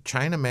learned that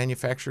China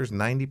manufactures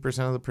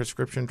 90% of the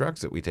prescription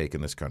drugs that we take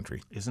in this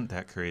country. Isn't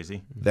that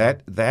crazy?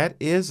 That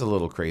is a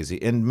little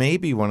crazy. And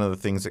maybe one of the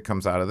things that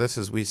comes out of this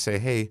is we say,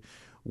 hey,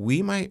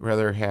 we might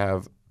rather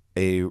have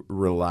a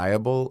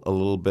reliable, a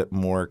little bit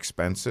more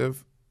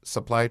expensive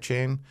supply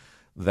chain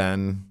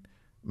than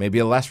maybe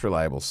a less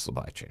reliable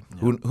supply chain.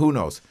 Yeah. Who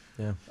knows?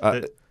 Yeah.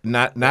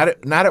 Not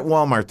at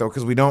Walmart though,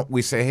 because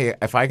we say, hey,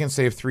 if I can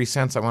save 3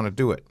 cents, I want to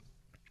do it.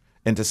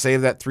 And to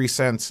save that 3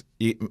 cents,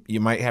 you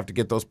might have to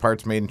get those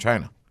parts made in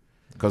China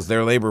because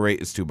their labor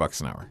rate is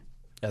 $2 an hour.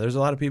 Yeah, there's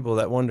a lot of people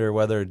that wonder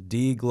whether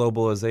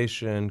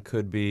deglobalization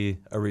could be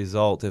a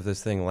result if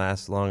this thing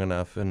lasts long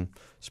enough and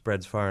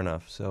spreads far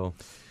enough. So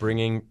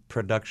bringing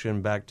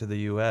production back to the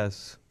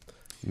U.S.,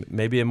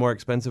 maybe a more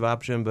expensive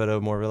option, but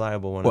a more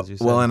reliable one, as you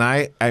said. Well, and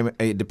I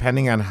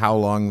depending on how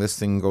long this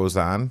thing goes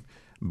on,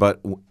 but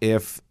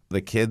if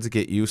the kids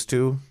get used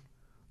to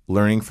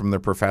learning from their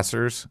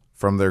professors,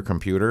 from their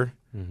computer,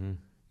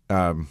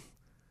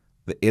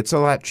 it's a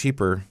lot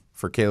cheaper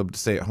for Caleb to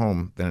stay at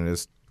home than it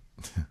is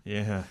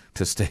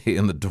to stay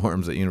in the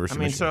dorms at University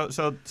of Michigan.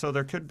 So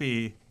there could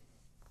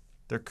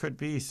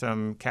be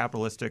some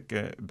capitalistic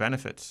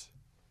benefits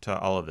to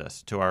all of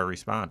this, to our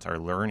response, our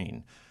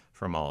learning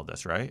from all of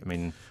this, right? I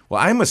mean,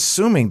 well, I'm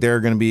assuming there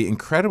are going to be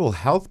incredible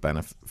health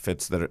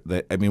benefits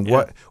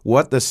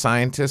what the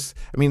scientists.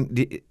 I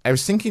mean, I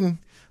was thinking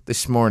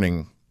this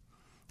morning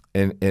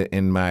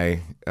in my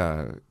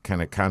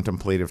kind of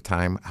contemplative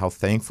time how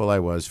thankful I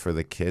was for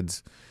the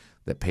kids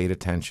that paid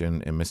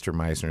attention in Mr.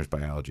 Meisner's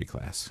biology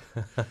class,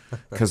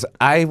 because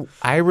I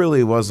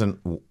really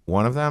wasn't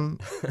one of them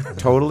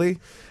totally.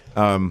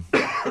 I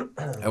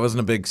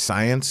wasn't a big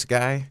science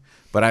guy,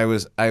 but I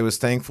was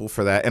thankful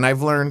for that. And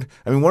I've learned,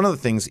 I mean, one of the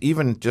things,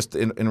 even just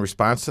in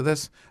response to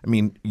this, I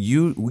mean,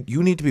 you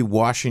need to be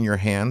washing your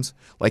hands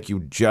like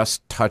you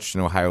just touched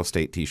an Ohio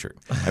State T-shirt.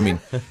 I mean,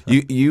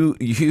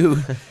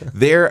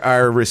 there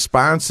are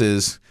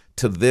responses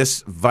to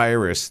this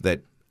virus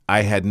that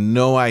I had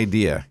no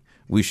idea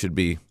we should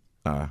be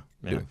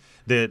doing.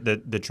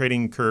 The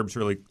trading curbs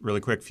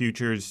really quick.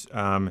 Futures,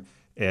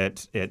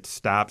 it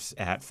stops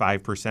at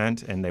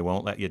 5%, and they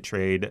won't let you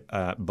trade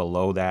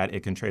below that.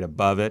 It can trade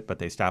above it, but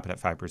they stop it at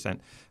 5%.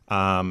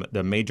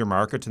 The major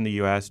markets in the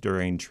U.S.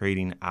 during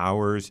trading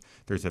hours,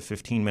 there's a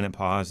 15-minute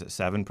pause at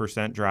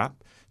 7%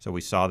 drop. So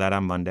we saw that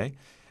on Monday.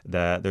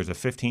 There's a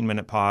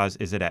 15-minute pause.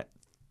 Is it at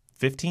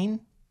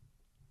 15?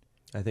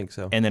 I think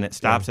so. And then it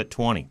stops at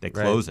 20. They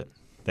close it.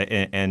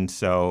 And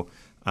so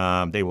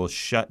they will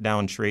shut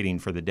down trading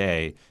for the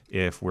day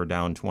if we're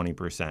down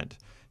 20%.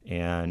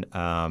 And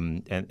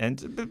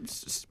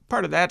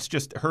part of that's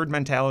just herd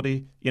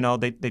mentality.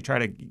 They try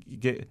to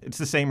get. It's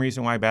the same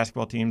reason why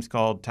basketball teams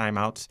called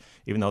timeouts,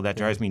 even though that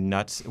drives me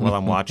nuts while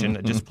I'm watching.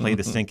 Just play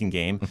the stinking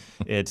game.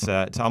 It's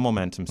all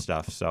momentum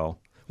stuff. So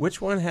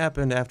which one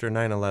happened after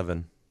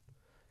 9/11?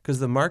 Because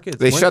the markets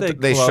they shut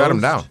them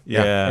down.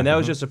 Yeah. And that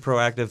was just a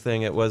proactive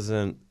thing. It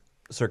wasn't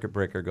circuit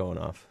breaker going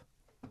off.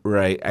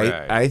 Right.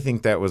 I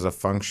think that was a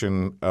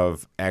function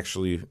of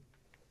actually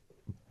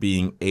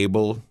being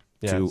able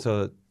to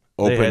so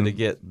open they had to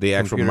get the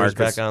actual computers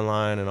markets back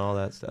online and all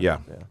that stuff. Yeah.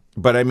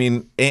 But I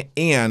mean,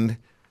 and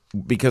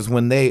because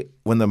when the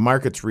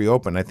markets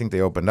reopened, I think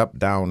they opened up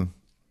down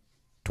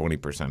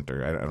 20%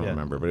 or I don't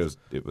remember, but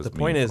it was. The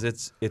point is,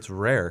 it's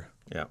rare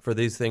Yeah. for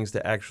these things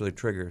to actually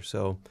trigger.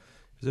 So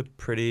it was a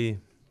pretty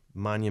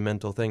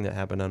monumental thing that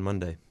happened on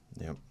Monday.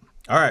 Yep.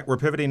 All right, we're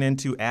pivoting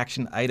into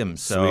action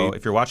items. So Sweet.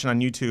 if you're watching on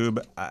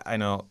YouTube, I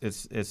know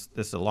this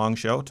is a long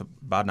show, it's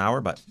about an hour,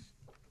 but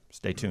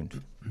stay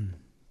tuned.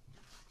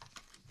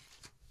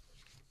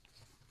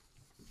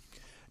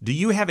 Do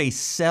you have a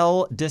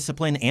sell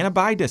discipline and a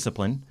buy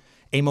discipline?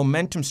 A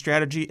momentum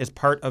strategy is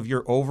part of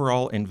your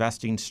overall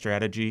investing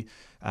strategy.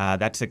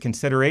 That's a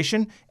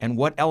consideration. And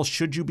what else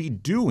should you be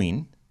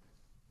doing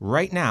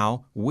right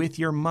now with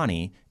your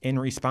money in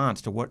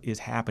response to what is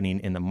happening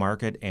in the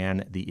market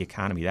and the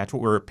economy? That's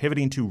what we're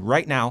pivoting to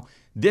right now.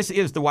 This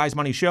is the Wise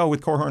Money Show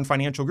with Korhorn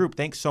Financial Group.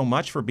 Thanks so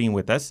much for being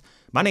with us.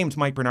 My name's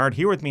Mike Bernard.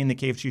 Here with me in the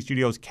KFG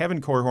studios,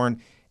 Kevin Korhorn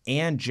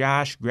and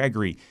Josh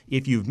Gregory.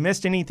 If you've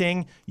missed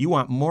anything, you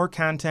want more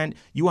content,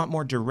 you want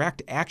more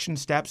direct action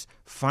steps,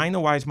 find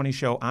the Wise Money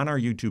Show on our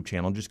YouTube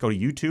channel. Just go to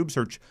YouTube,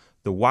 search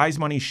The Wise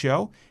Money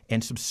Show,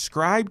 and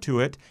subscribe to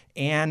it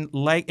and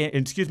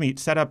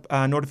set up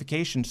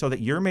notifications so that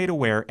you're made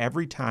aware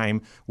every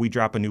time we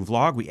drop a new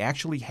vlog. We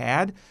actually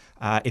had,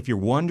 if you're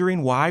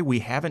wondering why we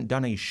haven't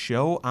done a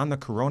show on the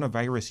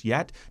coronavirus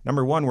yet,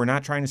 number one, we're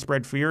not trying to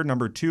spread fear.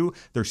 Number two,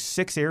 there's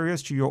 6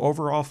 areas to your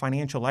overall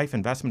financial life.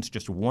 Investment's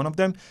just one of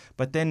them.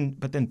 But then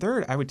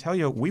third, I would tell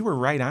you, we were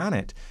right on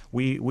it.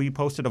 We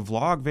posted a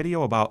vlog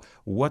video about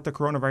what the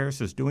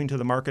coronavirus is doing to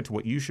the markets,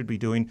 what you should be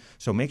doing.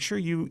 So make sure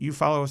you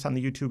follow us on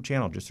the YouTube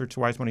channel. Just search The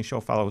Wise Money Show,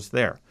 follow us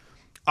there.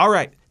 All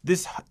right,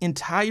 this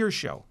entire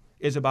show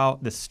is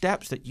about the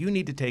steps that you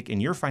need to take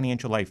in your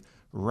financial life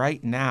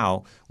right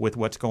now with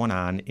what's going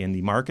on in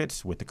the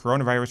markets, with the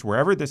coronavirus,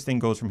 wherever this thing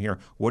goes from here.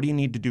 What do you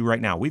need to do right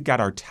now? We've got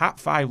our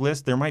top 5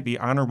 list. There might be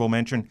honorable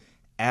mention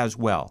as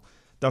well.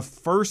 The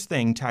first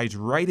thing ties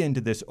right into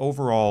this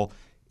overall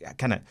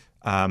kind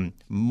of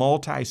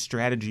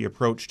multi-strategy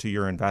approach to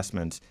your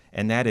investments,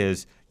 and that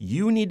is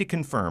you need to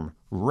confirm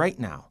right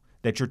now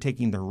that you're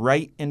taking the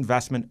right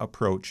investment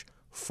approach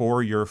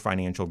for your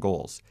financial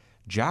goals.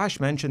 Josh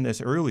mentioned this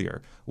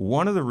earlier.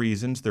 One of the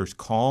reasons there's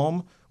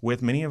calm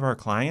with many of our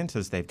clients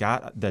is they've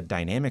got the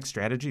dynamic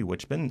strategy,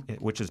 which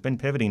has been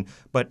pivoting.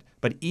 But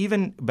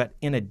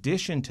in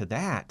addition to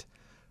that,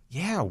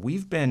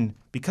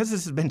 because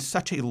this has been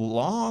such a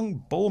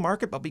long bull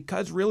market, but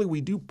because really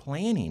we do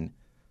planning,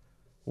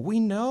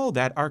 we know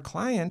that our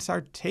clients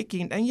are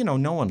taking, and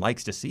no one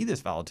likes to see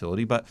this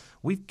volatility, but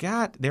we've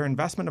got their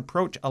investment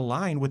approach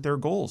aligned with their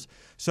goals.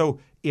 So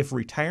if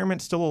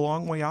retirement's still a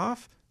long way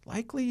off,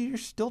 likely you're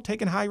still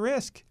taking high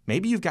risk.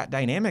 Maybe you've got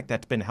dynamic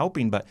that's been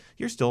helping, but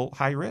you're still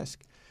high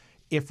risk.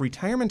 If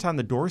retirement's on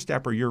the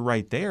doorstep or you're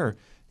right there,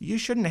 you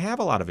shouldn't have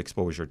a lot of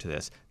exposure to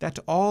this. That's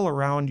all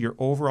around your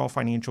overall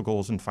financial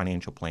goals and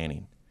financial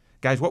planning.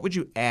 Guys, what would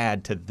you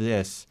add to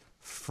this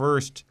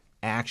first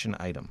action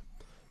item?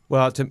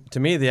 Well, to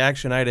me, the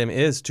action item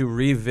is to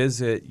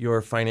revisit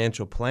your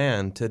financial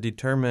plan to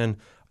determine,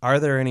 are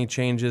there any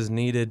changes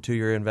needed to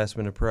your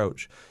investment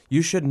approach?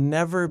 You should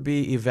never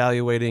be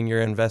evaluating your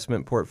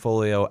investment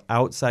portfolio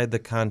outside the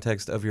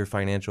context of your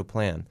financial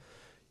plan.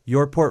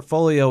 Your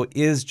portfolio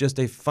is just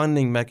a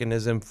funding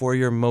mechanism for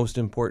your most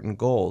important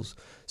goals.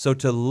 So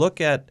to look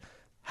at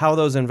how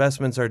those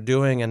investments are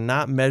doing and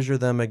not measure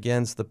them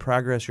against the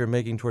progress you're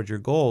making towards your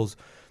goals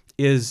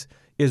is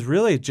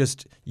really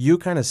just you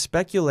kind of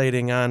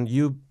speculating on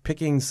you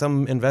picking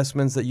some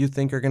investments that you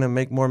think are going to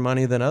make more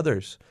money than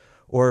others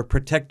or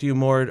protect you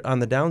more on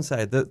the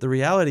downside. The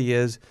reality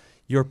is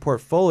your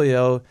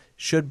portfolio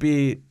should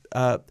be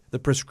the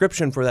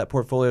prescription for that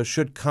portfolio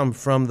should come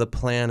from the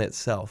plan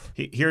itself.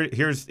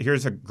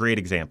 Here's a great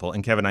example.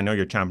 And Kevin, I know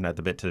you're chomping at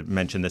the bit to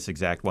mention this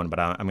exact one, but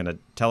I'm going to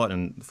tell it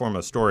in the form of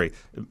a story.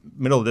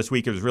 Middle of this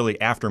week, it was really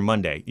after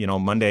Monday.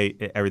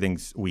 Monday,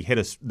 we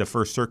hit the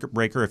first circuit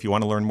breaker. If you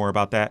want to learn more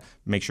about that,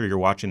 make sure you're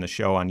watching the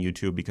show on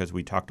YouTube because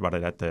we talked about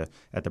it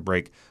at the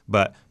break.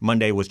 But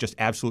Monday was just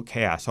absolute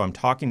chaos. So I'm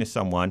talking to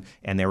someone,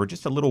 and they were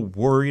just a little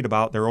worried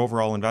about their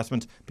overall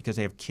investments because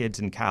they have kids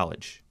in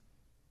college.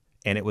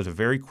 And it was a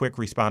very quick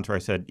response where I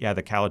said, yeah,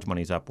 the college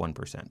money's up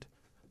 1%.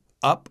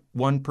 Up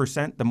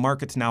 1%, the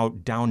market's now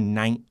down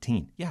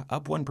 19. Yeah,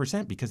 up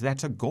 1% because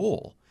that's a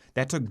goal.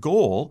 That's a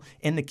goal,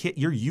 and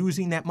you're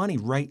using that money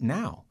right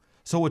now.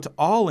 So it's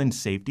all in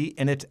safety,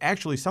 and it's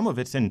actually some of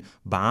it's in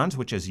bonds,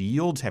 which as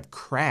yields have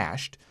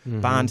crashed,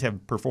 bonds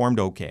have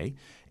performed okay.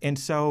 And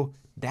so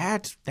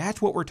that's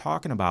what we're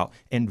talking about,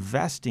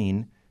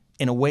 investing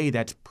in a way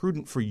that's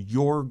prudent for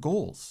your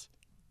goals.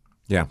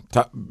 Yeah.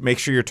 Make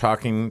sure you're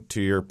talking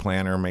to your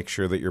planner. Make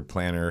sure that your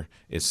planner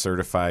is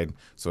certified.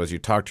 So as you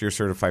talk to your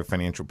certified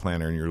financial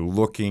planner and you're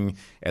looking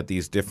at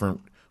these different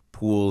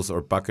pools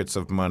or buckets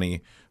of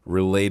money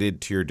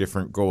related to your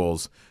different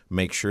goals,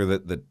 make sure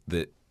that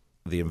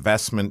the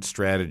investment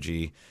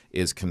strategy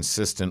is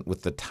consistent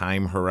with the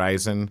time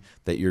horizon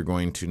that you're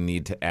going to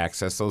need to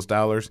access those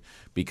dollars.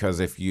 Because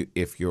if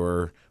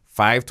your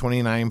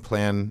 529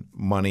 plan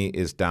money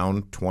is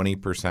down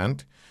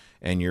 20%,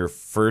 and your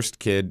first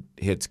kid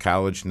hits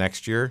college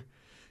next year,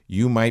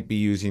 you might be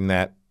using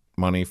that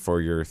money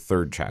for your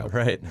third child.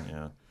 Right.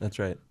 Yeah, that's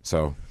right.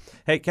 So,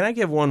 hey, can I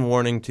give one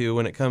warning too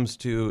when it comes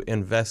to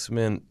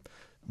investment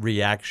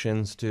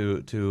reactions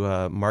to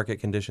market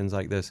conditions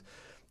like this?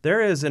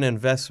 There is an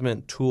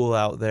investment tool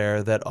out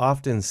there that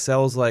often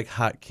sells like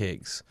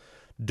hotcakes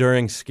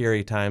during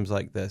scary times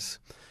like this.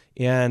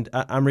 And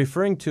I'm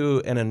referring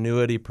to an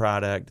annuity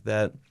product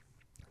that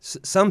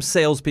some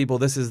salespeople,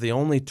 this is the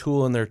only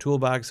tool in their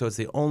toolbox, so it's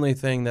the only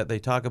thing that they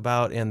talk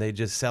about, and they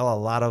just sell a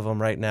lot of them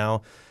right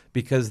now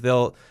because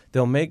they'll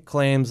make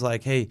claims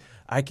like, hey,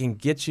 I can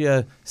get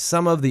you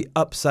some of the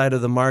upside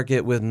of the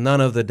market with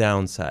none of the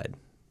downside.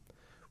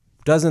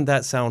 Doesn't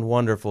that sound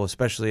wonderful,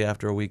 especially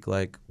after a week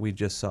like we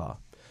just saw?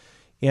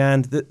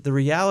 And the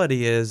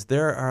reality is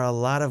there are a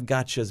lot of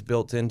gotchas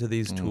built into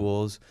these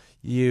tools.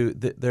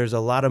 There's a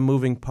lot of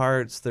moving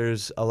parts.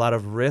 There's a lot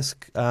of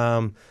risk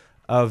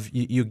of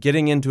you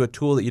getting into a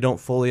tool that you don't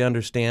fully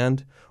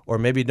understand, or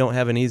maybe don't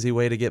have an easy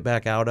way to get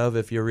back out of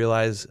if you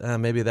realize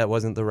maybe that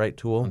wasn't the right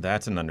tool.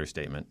 That's an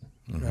understatement.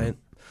 Right?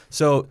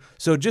 So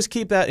just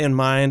keep that in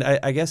mind.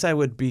 I guess I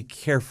would be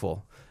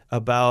careful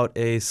about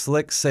a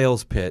slick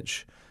sales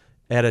pitch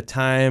at a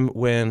time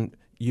when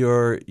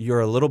you're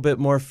a little bit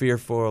more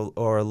fearful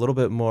or a little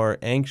bit more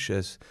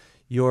anxious.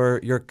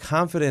 Your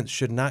confidence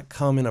should not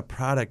come in a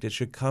product. It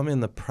should come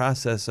in the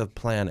process of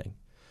planning.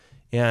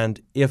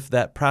 And if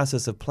that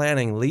process of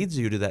planning leads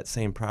you to that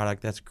same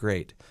product, that's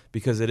great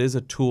because it is a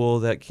tool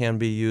that can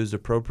be used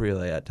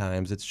appropriately at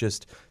times. It's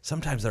just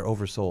sometimes they're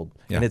oversold,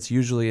 and it's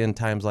usually in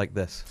times like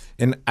this.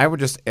 And I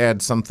would just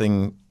add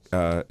something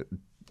in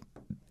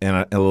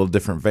a little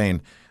different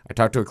vein. I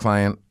talked to a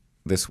client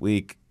this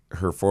week.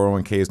 Her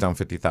 401k is down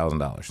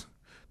 $50,000.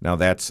 Now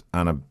that's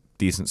on a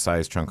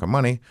decent-sized chunk of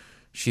money.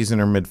 She's in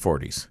her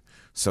mid-40s.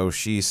 So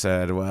she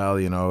said, well,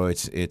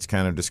 it's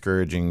kind of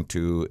discouraging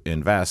to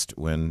invest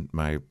when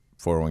my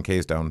 401k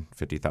is down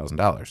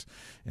 $50,000.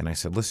 And I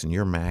said, listen,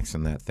 you're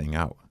maxing that thing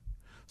out.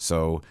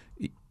 So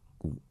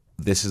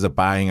this is a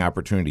buying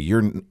opportunity.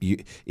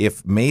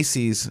 If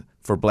Macy's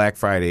for Black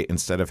Friday,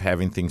 instead of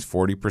having things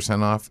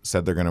 40% off,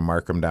 said they're going to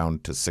mark them down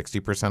to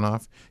 60%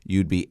 off,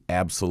 you'd be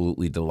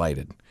absolutely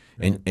delighted.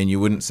 And you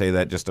wouldn't say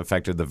that just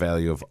affected the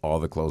value of all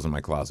the clothes in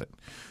my closet.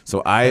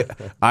 So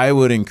I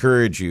would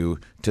encourage you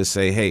to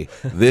say, hey,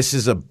 this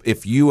is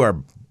if you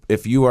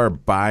are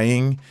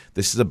buying,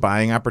 this is a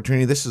buying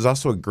opportunity. This is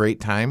also a great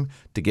time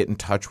to get in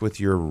touch with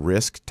your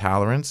risk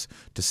tolerance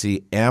to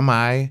see, am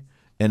I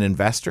an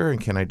investor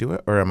and can I do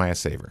it, or am I a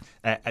saver?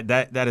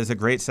 That is a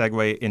great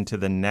segue into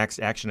the next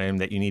action item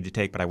that you need to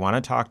take. But I want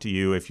to talk to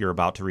you if you're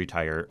about to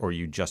retire or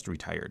you just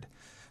retired.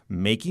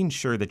 Making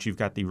sure that you've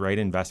got the right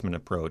investment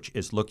approach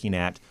is looking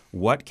at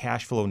what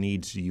cash flow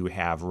needs do you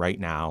have right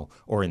now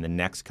or in the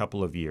next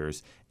couple of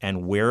years,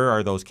 and where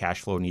are those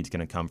cash flow needs going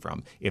to come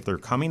from. If they're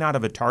coming out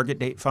of a target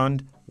date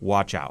fund,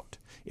 watch out.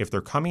 If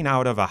they're coming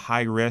out of a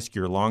high risk,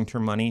 your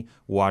long-term money,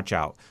 watch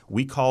out.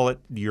 We call it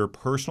your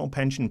personal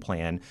pension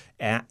plan.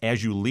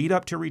 As you lead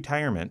up to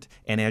retirement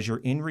and as you're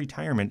in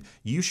retirement,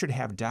 you should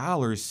have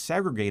dollars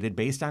segregated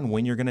based on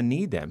when you're going to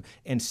need them.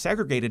 And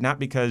segregated not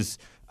because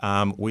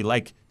we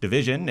like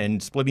division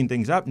and splitting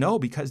things up. No,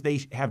 because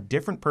they have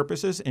different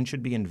purposes and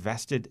should be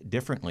invested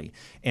differently.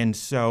 And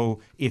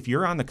so if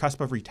you're on the cusp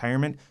of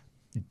retirement,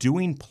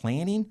 doing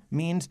planning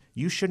means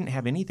you shouldn't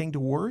have anything to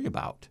worry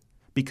about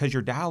because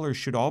your dollars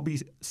should all be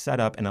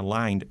set up and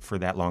aligned for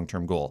that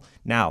long-term goal.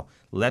 Now,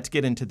 let's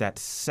get into that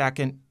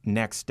second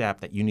next step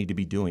that you need to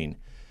be doing.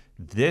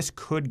 This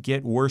could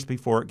get worse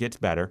before it gets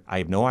better. I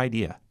have no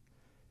idea.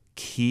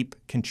 Keep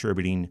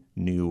contributing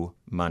new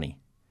money.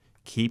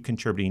 keep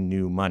contributing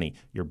new money.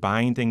 You're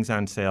buying things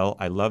on sale.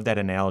 I love that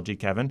analogy,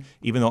 Kevin,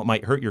 even though it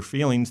might hurt your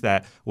feelings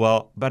that,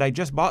 well, but I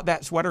just bought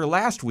that sweater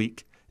last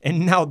week,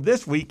 and now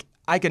this week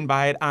I can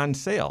buy it on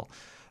sale.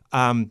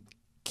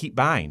 Keep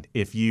buying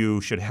if you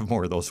should have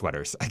more of those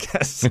sweaters, I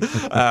guess,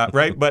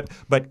 right?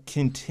 But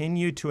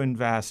continue to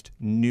invest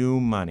new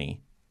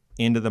money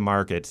into the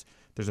markets.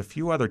 There's a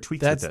few other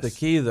tweaks with this. That's the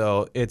key,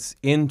 though. It's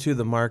into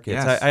the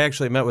markets. Yes. I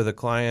actually met with a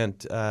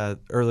client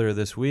earlier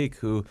this week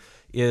who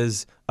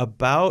is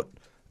about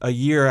a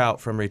year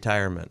out from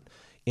retirement.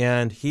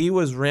 And he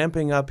was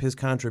ramping up his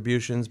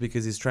contributions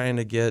because he's trying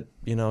to get,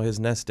 his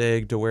nest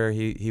egg to where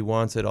he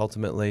wants it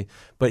ultimately.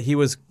 But he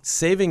was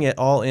saving it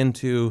all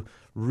into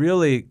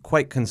really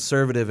quite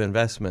conservative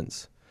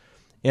investments.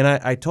 And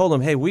I told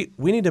him, hey, we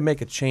need to make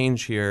a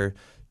change here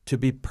to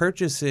be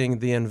purchasing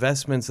the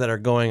investments that are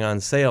going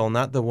on sale,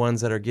 not the ones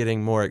that are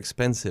getting more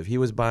expensive. He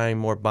was buying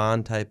more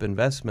bond-type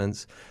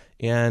investments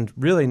and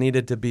really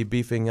needed to be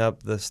beefing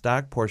up the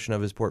stock portion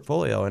of his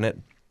portfolio.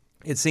 And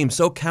it seemed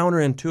so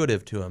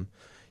counterintuitive to him.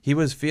 He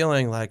was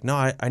feeling like, no,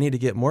 I need to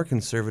get more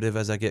conservative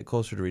as I get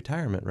closer to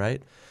retirement,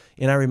 right?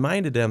 And I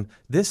reminded him,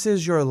 this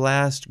is your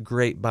last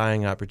great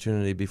buying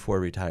opportunity before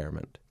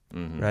retirement,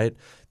 right?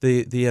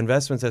 The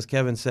investments, as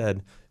Kevin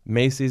said,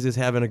 Macy's is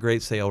having a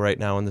great sale right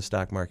now in the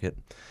stock market.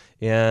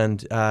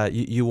 And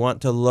you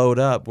want to load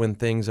up when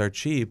things are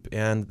cheap,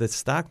 and the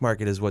stock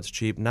market is what's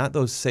cheap, not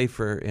those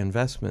safer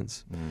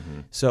investments.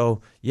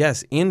 So,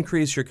 yes,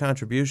 increase your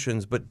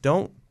contributions, but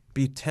don't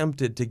be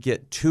tempted to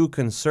get too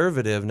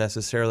conservative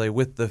necessarily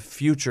with the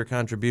future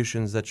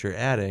contributions that you're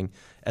adding,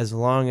 as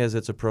long as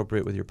it's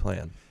appropriate with your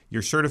plan.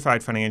 Your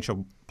certified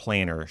financial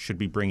planner should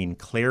be bringing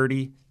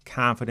clarity,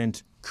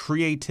 confidence,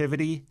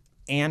 creativity,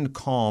 and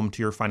calm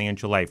to your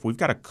financial life. We've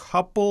got a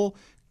couple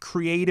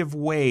creative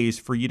ways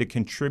for you to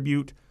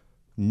contribute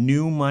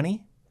new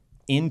money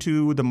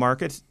into the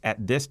markets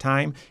at this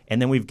time.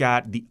 And then we've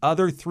got the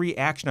other 3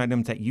 action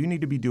items that you need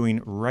to be doing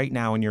right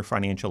now in your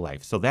financial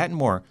life. So that and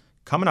more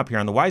coming up here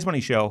on the Wise Money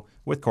Show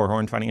with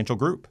Korhorn Financial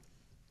Group.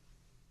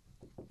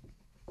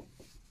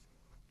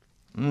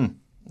 This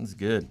is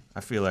good.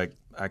 I feel like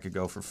I could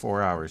go for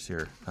 4 hours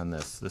here on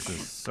this. This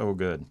is so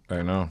good.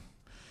 I know.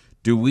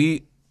 Do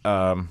we...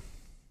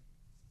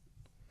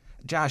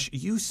 Josh,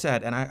 you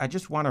said, and I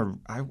just want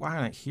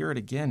to hear it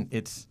again.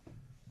 It's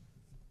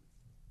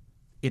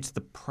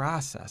the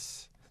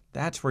process.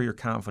 That's where your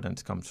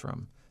confidence comes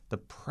from. The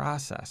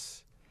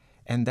process.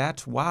 And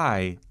that's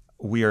why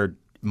we are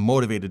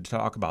motivated to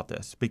talk about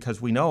this, because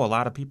we know a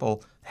lot of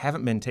people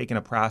haven't been taking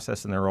a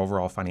process in their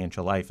overall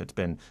financial life. It's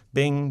been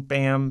bing,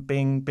 bam,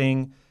 bing,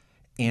 bing.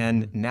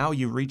 And now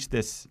you reach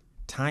this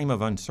time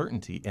of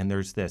uncertainty, and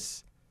there's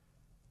this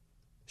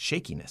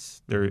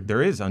shakiness.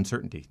 There is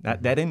uncertainty.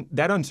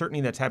 That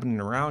uncertainty that's happening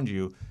around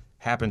you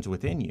happens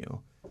within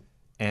you.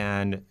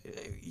 And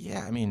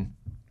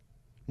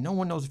no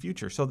one knows the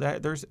future. So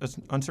there's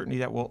uncertainty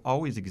that will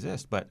always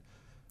exist. But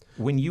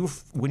when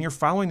you're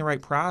following the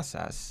right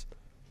process,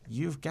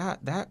 you've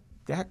got that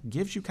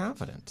gives you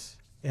confidence.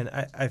 And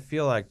I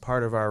feel like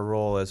part of our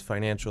role as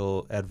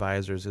financial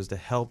advisors is to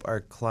help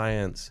our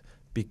clients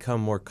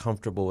become more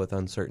comfortable with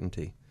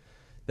uncertainty.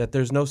 That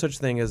there's no such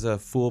thing as a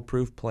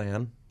foolproof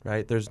plan,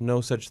 right? There's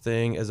no such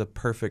thing as a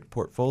perfect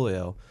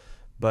portfolio.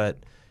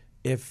 But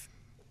if,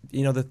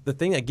 the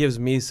thing that gives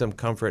me some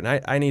comfort,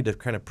 and I need to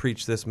kind of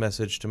preach this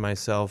message to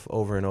myself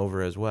over and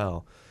over as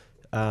well,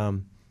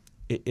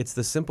 it's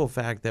the simple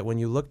fact that when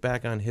you look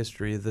back on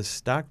history, the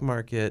stock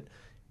market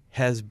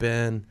has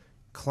been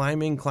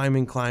climbing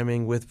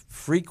with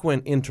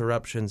frequent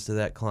interruptions to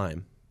that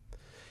climb.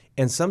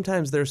 And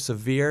sometimes they're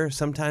severe,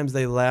 sometimes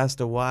they last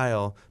a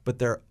while, but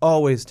they're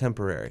always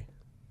temporary.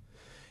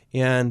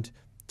 And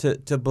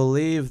to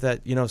believe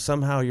that,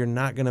 somehow you're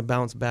not going to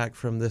bounce back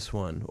from this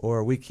one,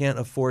 or we can't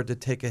afford to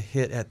take a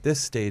hit at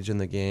this stage in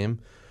the game,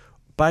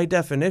 by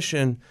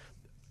definition,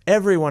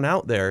 everyone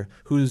out there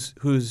who's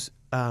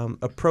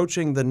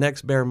approaching the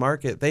next bear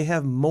market, they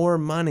have more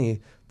money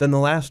than the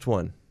last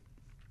one.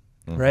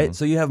 Right?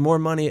 So you have more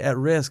money at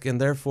risk,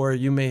 and therefore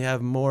you may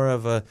have more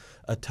of a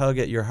tug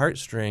at your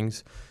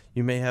heartstrings.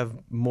 You may have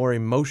more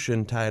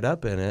emotion tied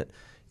up in it.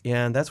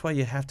 And that's why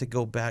you have to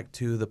go back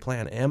to the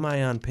plan. Am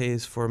I on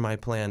pace for my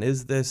plan?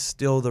 Is this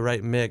still the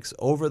right mix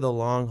over the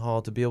long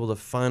haul to be able to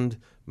fund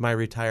my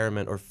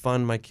retirement or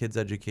fund my kids'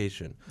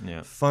 education,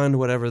 fund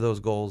whatever those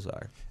goals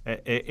are?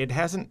 It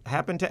hasn't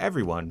happened to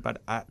everyone,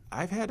 but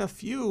I've had a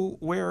few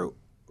where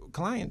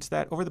clients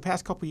that over the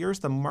past couple of years,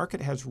 the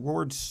market has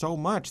roared so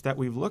much that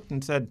we've looked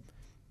and said,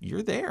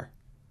 you're there.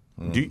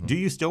 Do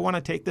you still want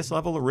to take this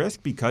level of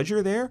risk because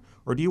you're there,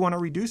 or do you want to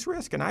reduce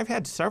risk? And I've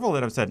had several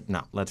that have said,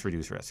 no, let's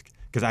reduce risk,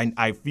 because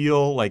I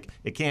feel like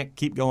it can't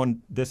keep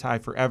going this high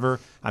forever.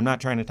 I'm not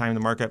trying to time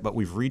the market, but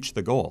we've reached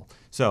the goal.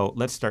 So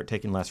let's start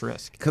taking less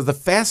risk. Because the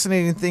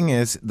fascinating thing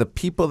is the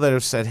people that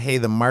have said, hey,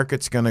 the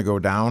market's going to go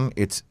down,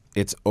 it's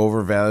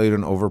overvalued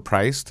and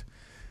overpriced,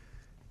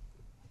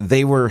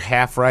 they were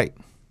half right.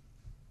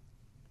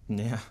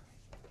 Yeah.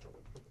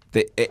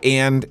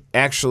 And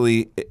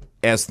actually,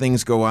 as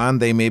things go on,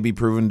 they may be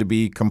proven to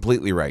be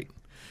completely right.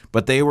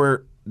 But they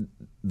were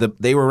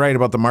right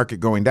about the market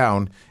going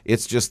down.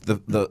 It's just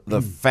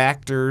the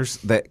factors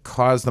that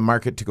caused the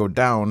market to go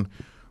down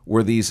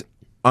were these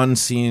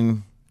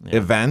unseen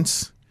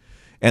events.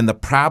 And the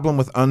problem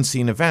with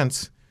unseen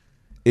events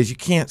is you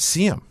can't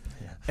see them.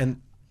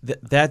 And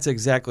that's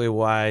exactly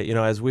why,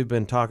 as we've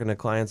been talking to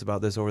clients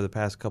about this over the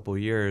past couple of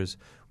years,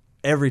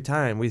 every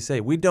time we say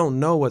we don't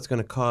know what's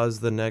going to cause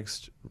the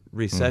next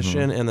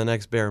recession and the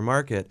next bear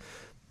market.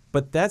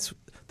 But that's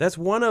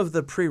one of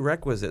the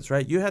prerequisites,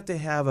 right? You have to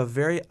have a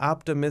very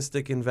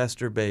optimistic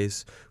investor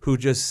base who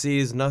just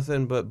sees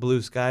nothing but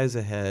blue skies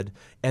ahead,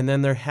 and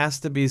then there has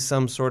to be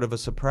some sort of a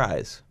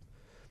surprise.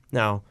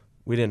 Now,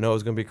 we didn't know it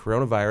was going to be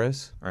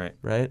coronavirus,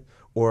 right?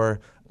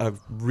 Or a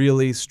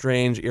really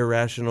strange,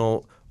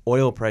 irrational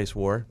oil price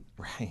war,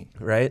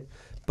 right?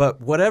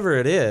 But whatever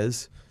it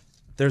is,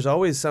 there's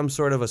always some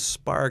sort of a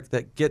spark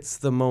that gets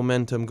the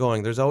momentum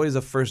going. There's always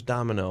a first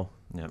domino,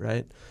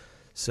 right?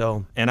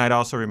 So, and I'd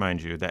also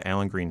remind you that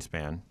Alan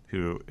Greenspan,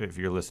 who, if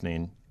you're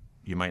listening,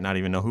 you might not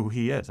even know who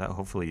he is.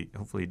 Hopefully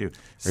you do.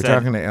 You're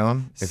talking to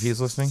Alan, if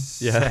he's listening?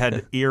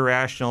 Said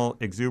irrational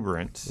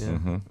exuberance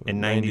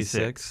in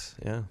 96.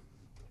 Yeah.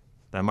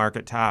 The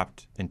market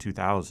topped in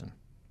 2000.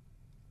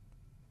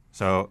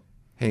 So,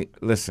 hey,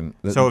 listen.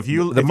 If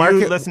you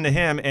listen to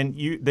him and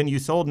then you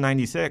sold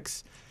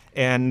 96,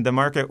 and the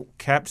market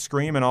kept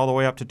screaming all the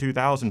way up to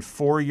 2000,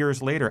 4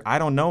 years later, I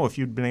don't know if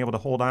you'd been able to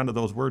hold on to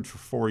those words for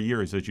 4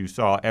 years as you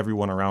saw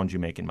everyone around you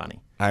making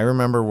money. I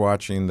remember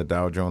watching the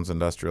Dow Jones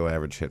Industrial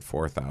Average hit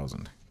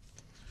 4,000,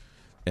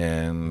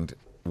 and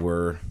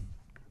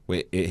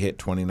it hit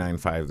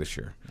 29.5 this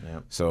year.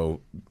 Yep. So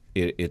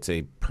it's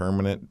a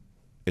permanent.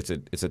 It's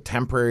a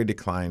temporary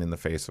decline in the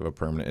face of a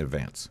permanent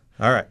advance.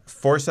 All right,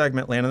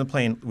 4-segment land on the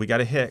plane. We got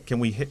to hit.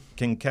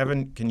 Can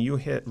Kevin? Can you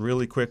hit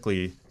really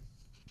quickly?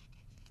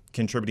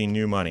 Contributing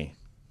new money.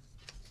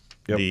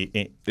 How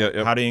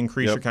to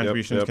increase your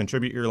contributions,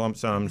 contribute your lump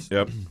sums,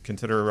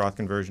 consider a Roth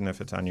conversion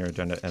if it's on your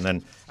agenda. And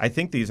then I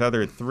think these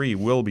other 3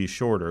 will be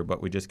shorter, but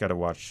we just got to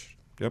watch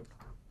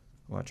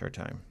our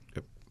time.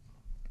 Yep.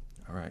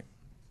 All right.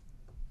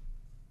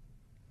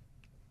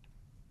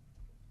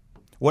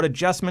 What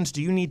adjustments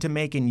do you need to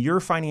make in your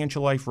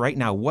financial life right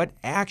now? What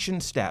action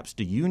steps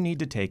do you need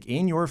to take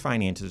in your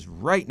finances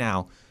right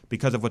now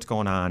because of what's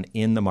going on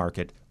in the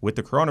market with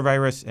the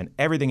coronavirus and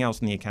everything else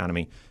in the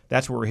economy?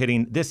 That's what we're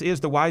hitting. This is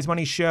the Wise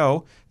Money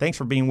Show. Thanks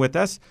for being with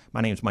us. My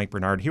name's Mike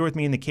Bernard. Here with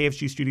me in the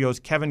KFG studios,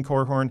 Kevin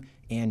Korhorn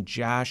and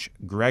Josh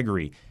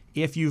Gregory.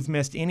 If you've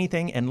missed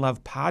anything and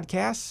love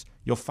podcasts,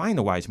 you'll find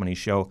the Wise Money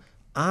Show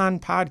on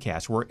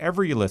podcasts,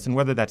 wherever you listen,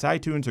 whether that's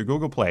iTunes or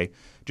Google Play.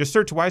 Just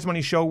search Wise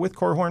Money Show with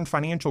Korhorn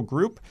Financial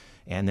Group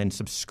and then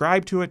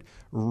subscribe to it.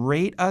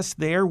 Rate us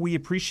there. We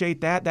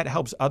appreciate that. That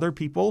helps other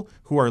people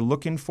who are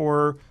looking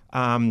for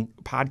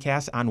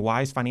podcasts on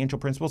wise financial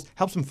principles,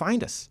 helps them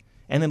find us.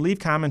 And then leave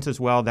comments as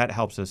well. That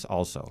helps us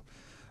also.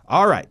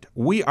 All right,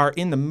 we are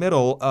in the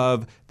middle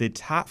of the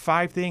top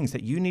 5 things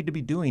that you need to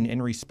be doing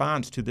in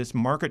response to this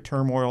market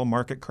turmoil,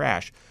 market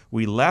crash.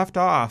 We left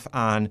off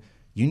on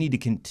you need to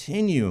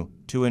continue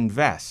to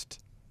invest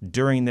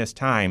during this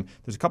time.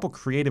 There's a couple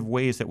creative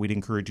ways that we'd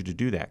encourage you to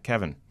do that.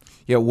 Kevin.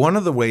 Yeah, one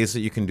of the ways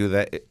that you can do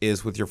that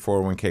is with your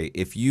 401k.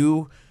 If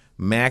you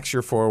max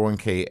your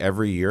 401k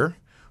every year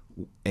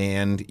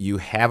and you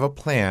have a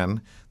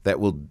plan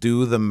that will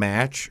do the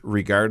match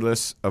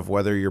regardless of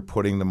whether you're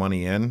putting the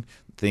money in,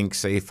 think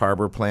safe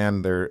harbor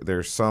plan.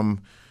 There's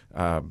some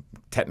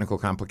technical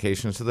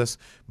complications to this,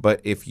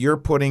 but if you're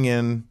putting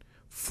in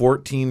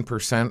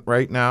 14%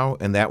 right now,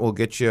 and that will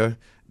get you,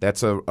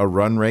 that's a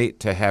run rate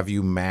to have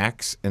you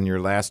max in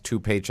your last 2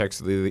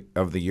 paychecks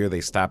of the year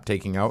they stop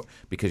taking out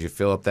because you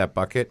fill up that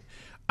bucket.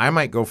 I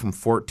might go from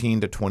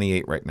 14 to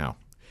 28 right now.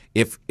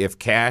 If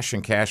cash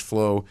and cash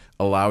flow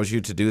allows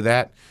you to do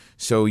that,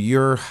 so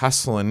you're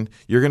hustling,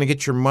 you're going to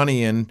get your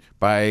money in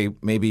by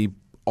maybe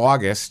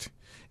August,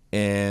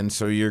 and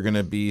so you're going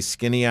to be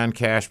skinny on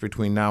cash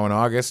between now and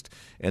August,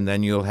 and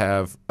then you'll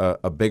have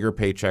a bigger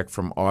paycheck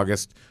from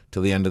August to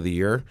the end of the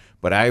year.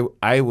 But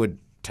I would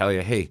tell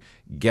you, hey,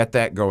 get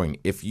that going.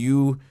 If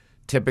you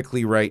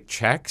typically write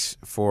checks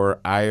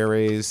for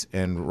IRAs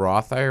and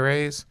Roth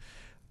IRAs,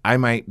 I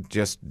might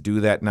just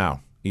do that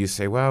now. You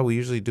say, well, we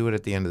usually do it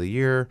at the end of the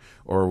year,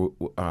 or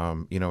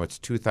it's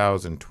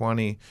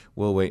 2020.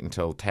 We'll wait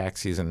until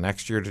tax season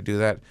next year to do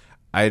that.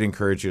 I'd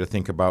encourage you to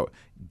think about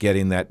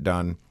getting that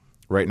done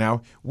right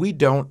now. We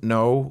don't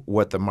know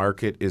what the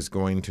market is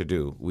going to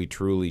do. We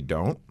truly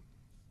don't.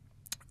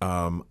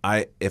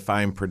 If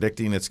I'm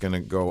predicting it's going to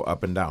go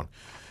up and down,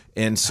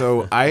 and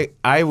so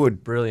I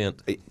would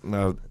brilliant.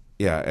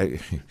 Yeah,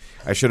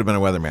 I should have been a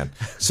weatherman.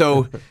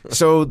 So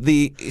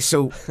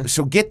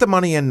get the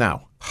money in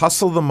now.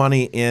 Hustle the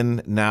money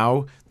in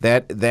now.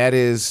 That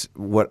is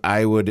what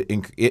I would,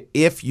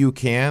 if you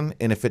can,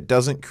 and if it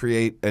doesn't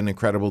create an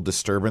incredible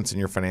disturbance in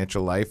your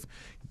financial life,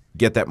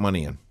 get that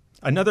money in.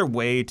 Another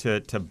way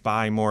to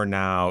buy more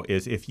now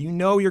is if you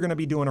know you're going to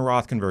be doing a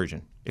Roth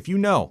conversion. If you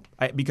know,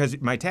 because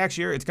my tax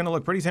year, it's going to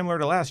look pretty similar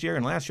to last year,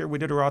 and last year we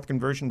did a Roth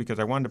conversion because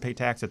I wanted to pay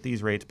tax at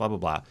these rates, blah, blah,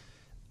 blah.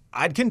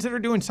 I'd consider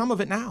doing some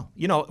of it now.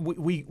 You know,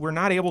 we're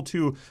not able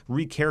to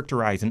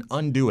recharacterize and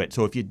undo it.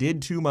 So if you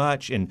did too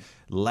much and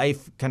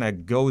life kind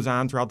of goes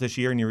on throughout this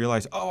year and you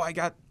realize, oh, I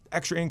got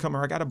extra income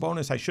or I got a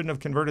bonus, I shouldn't have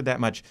converted that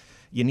much,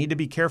 you need to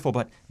be careful.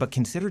 But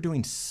consider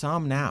doing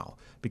some now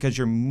because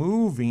you're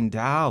moving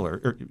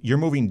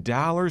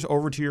dollars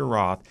over to your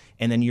Roth,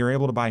 and then you're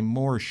able to buy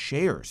more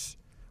shares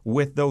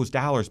with those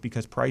dollars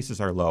because prices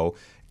are low,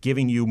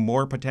 giving you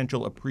more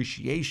potential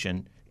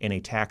appreciation in a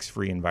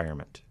tax-free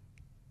environment.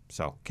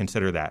 So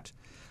consider that.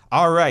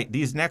 All right,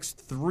 these next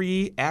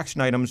 3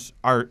 action items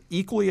are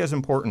equally as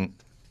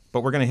important,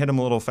 but we're going to hit them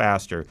a little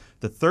faster.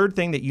 The third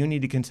thing that you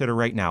need to consider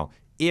right now,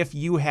 if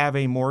you have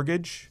a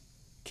mortgage,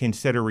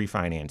 consider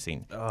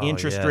refinancing.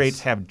 Interest rates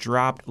have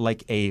dropped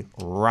like a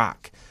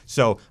rock.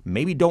 So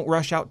maybe don't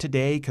rush out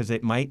today because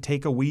it might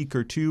take a week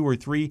or 2 or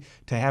 3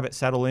 to have it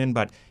settle in,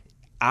 but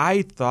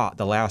I thought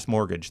the last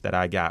mortgage that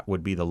I got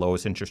would be the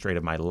lowest interest rate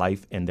of my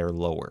life, and they're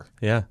lower.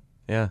 Yeah.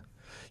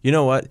 You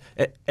know what?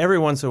 Every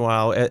once in a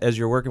while, as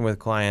you're working with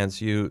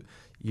clients, you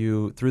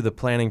through the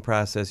planning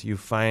process, you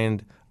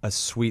find a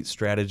sweet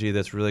strategy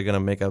that's really going to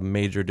make a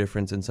major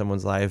difference in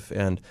someone's life.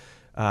 And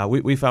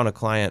we found a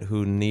client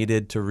who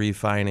needed to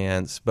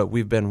refinance, but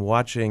we've been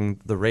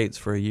watching the rates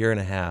for 1.5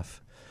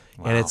 years.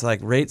 Wow. And it's like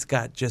rates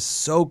got just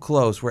so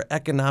close where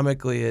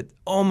economically it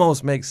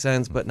almost makes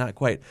sense, but not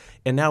quite.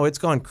 And now it's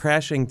gone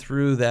crashing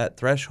through that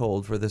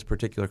threshold for this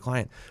particular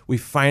client. We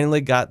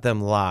finally got them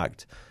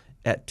locked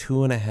at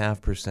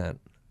 2.5%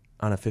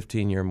 on a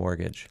 15-year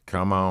mortgage.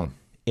 Come on.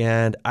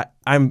 And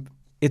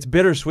it's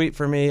bittersweet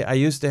for me. I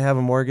used to have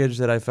a mortgage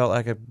that I felt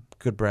like I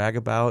could brag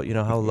about, you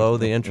know, how low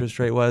the interest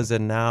rate was,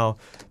 and now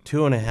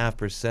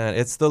 2.5%.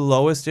 It's the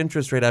lowest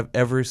interest rate I've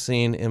ever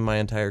seen in my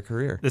entire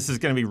career. This is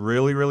going to be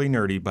really, really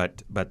nerdy,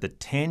 but the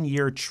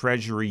 10-year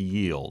Treasury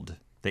yield,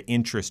 the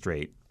interest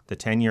rate, the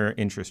 10-year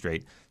interest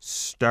rate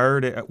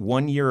started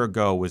 1 year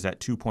ago was at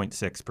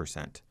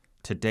 2.6%.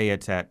 Today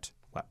it's at,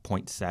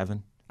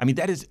 0.7? I mean,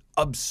 that is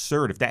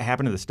absurd. If that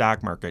happened to the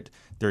stock market,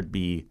 there'd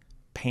be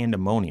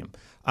pandemonium.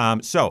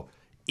 So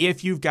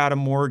if you've got a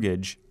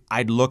mortgage,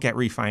 I'd look at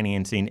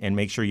refinancing and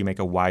make sure you make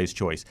a wise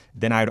choice.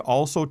 Then I'd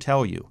also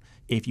tell you,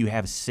 if you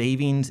have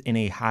savings in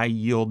a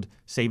high-yield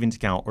savings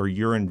account or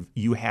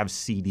you have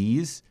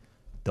CDs,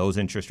 those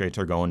interest rates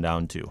are going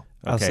down too. Okay?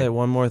 I'll say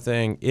one more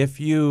thing. If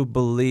you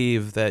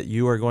believe that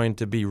you are going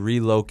to be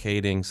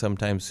relocating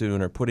sometime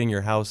soon or putting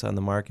your house on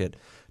the market,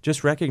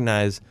 just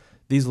recognize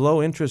these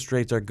low interest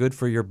rates are good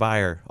for your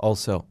buyer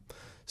also.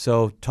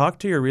 So talk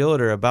to your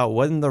realtor about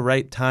when the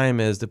right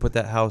time is to put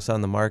that house on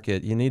the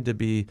market. You need to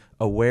be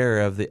aware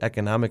of the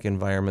economic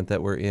environment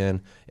that we're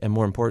in, and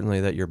more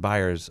importantly, that your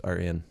buyers are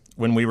in.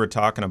 When we were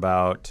talking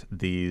about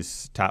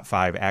these top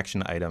 5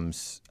 action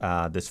items,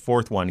 this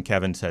fourth one,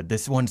 Kevin said,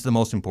 this one's the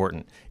most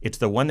important. It's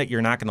the one that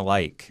you're not going to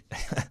like,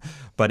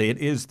 but it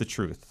is the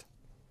truth.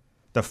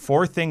 The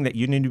fourth thing that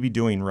you need to be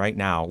doing right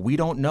now, we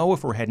don't know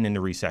if we're heading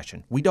into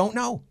recession. We don't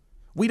know.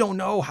 We don't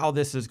know how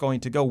this is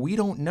going to go. We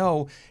don't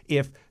know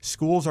if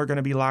schools are going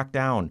to be locked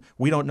down.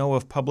 We don't know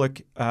if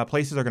public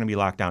places are going to be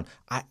locked down.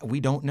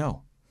 We don't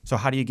know. So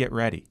how do you get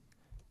ready?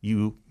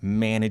 You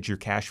manage your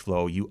cash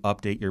flow, you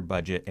update your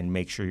budget, and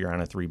make sure you're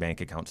on a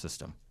 3-bank account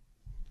system.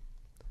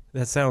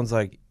 That sounds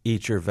like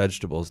eat your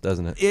vegetables,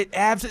 doesn't it?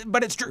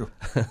 But it's true.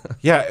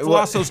 Yeah,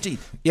 Floss those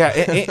teeth.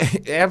 Yeah,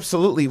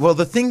 absolutely. Well,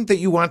 the thing that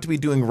you want to be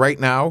doing right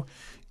now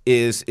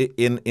is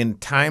in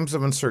times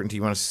of uncertainty,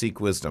 you want to seek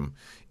wisdom.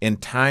 In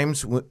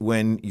times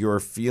when you're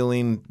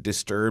feeling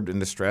disturbed and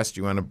distressed,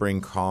 you want to bring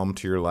calm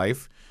to your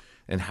life.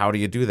 And how do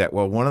you do that?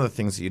 Well, one of the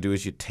things that you do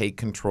is you take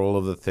control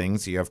of the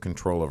things you have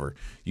control over.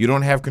 You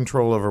don't have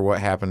control over what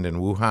happened in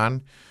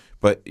Wuhan,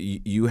 but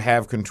you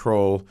have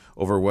control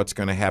over what's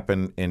going to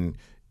happen in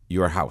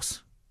your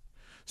house.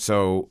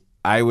 So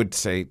I would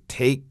say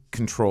take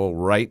control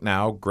right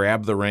now,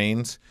 grab the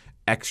reins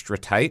extra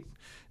tight.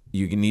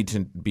 You need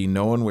to be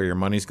knowing where your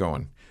money's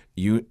going.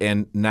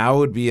 And now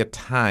would be a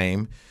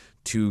time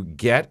to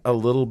get a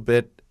little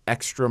bit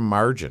extra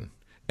margin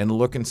and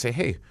look and say,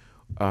 hey,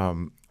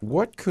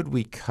 what could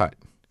we cut?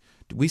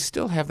 Do we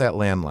still have that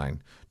landline?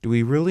 Do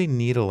we really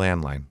need a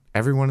landline?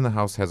 Everyone in the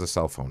house has a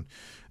cell phone.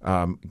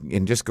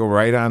 And just go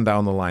right on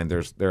down the line.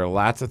 There are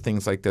lots of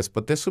things like this,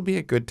 but this would be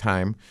a good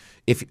time,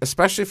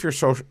 especially if you're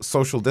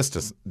social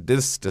distance.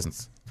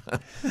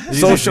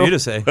 Social, easy for you to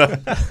say.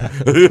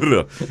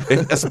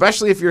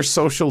 Especially if you're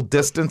social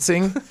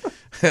distancing.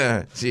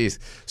 Jeez.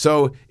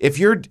 So if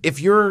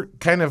you're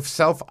kind of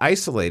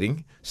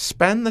self-isolating,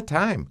 spend the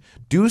time.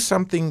 Do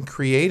something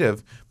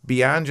creative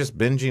beyond just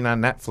binging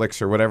on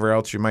Netflix or whatever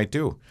else you might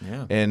do.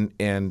 Yeah.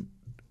 And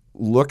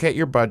look at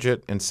your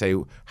budget and say,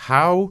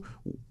 how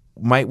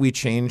might we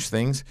change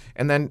things?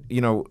 And then,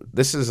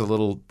 this is a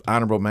little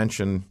honorable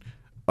mention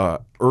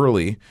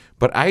early,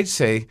 but I'd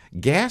say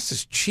gas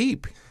is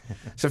cheap.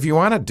 So if you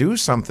want to do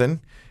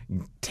something,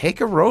 take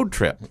a road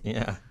trip.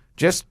 Yeah.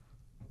 Just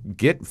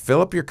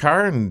fill up your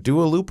car and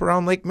do a loop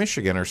around Lake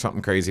Michigan or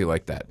something crazy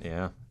like that.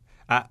 Yeah.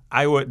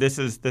 I would. This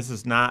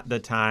is not the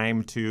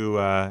time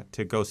to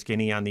go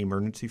skinny on the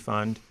emergency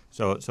fund.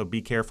 So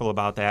be careful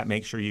about that.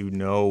 Make sure you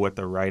know what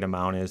the right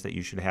amount is that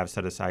you should have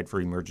set aside for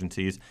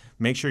emergencies.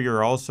 Make sure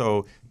you're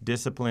also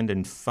disciplined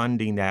in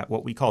funding that,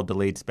 what we call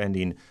delayed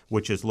spending,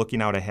 which is looking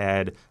out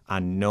ahead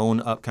on known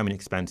upcoming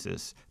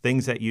expenses,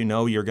 things that you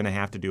know you're going to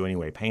have to do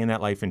anyway, paying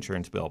that life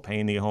insurance bill,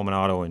 paying the home and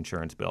auto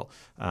insurance bill,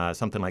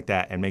 something like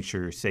that, and make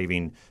sure you're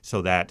saving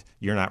so that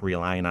you're not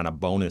relying on a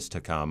bonus to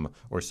come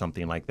or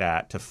something like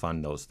that to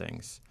fund those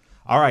things.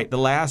 All right, the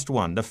last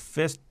one, the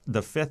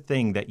fifth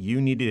thing that you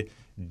need to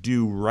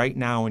do right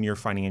now in your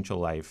financial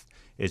life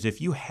is,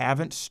 if you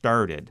haven't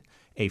started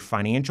a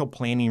financial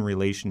planning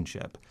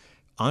relationship,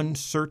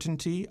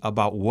 uncertainty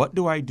about what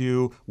do I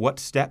do, what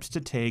steps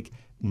to take,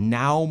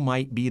 now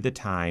might be the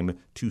time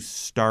to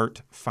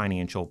start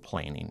financial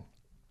planning.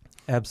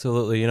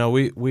 Absolutely. You know,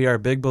 we are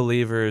big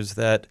believers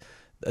that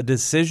a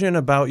decision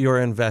about your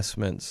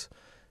investments,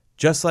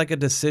 just like a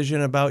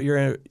decision about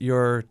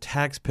your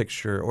tax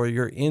picture or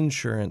your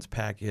insurance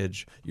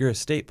package, your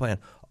estate plan,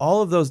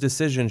 all of those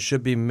decisions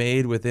should be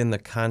made within the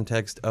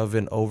context of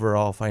an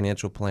overall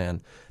financial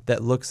plan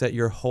that looks at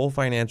your whole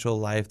financial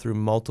life through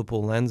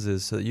multiple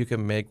lenses so that you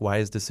can make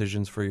wise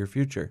decisions for your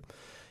future.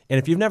 And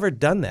if you've never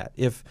done that,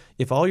 if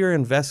all your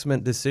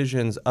investment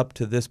decisions up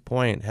to this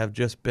point have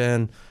just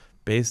been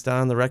based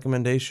on the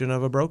recommendation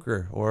of a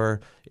broker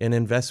or an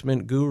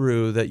investment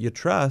guru that you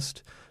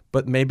trust,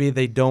 but maybe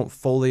they don't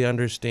fully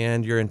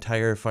understand your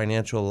entire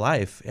financial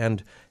life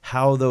and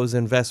how those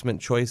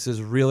investment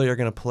choices really are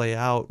going to play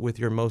out with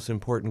your most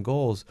important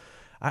goals,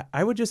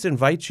 I would just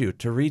invite you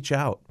to reach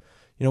out.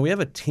 You know, we have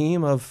a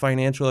team of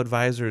financial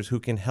advisors who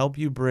can help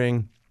you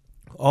bring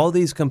all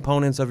these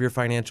components of your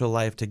financial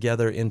life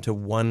together into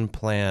one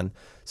plan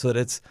so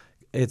that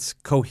it's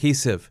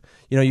cohesive.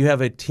 You know, you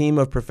have a team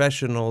of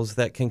professionals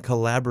that can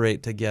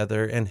collaborate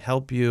together and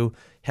help you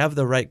have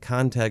the right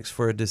context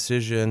for a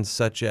decision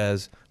such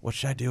as, what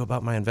should I do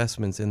about my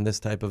investments in this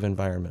type of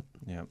environment?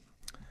 Yeah.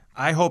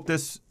 I hope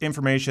this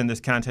information,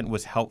 this content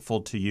was helpful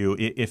to you.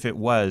 If it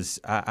was,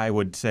 I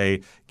would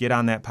say get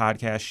on that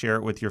podcast, share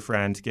it with your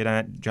friends,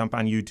 jump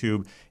on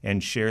YouTube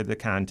and share the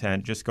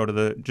content. Just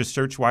just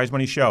search Wise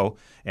Money Show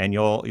and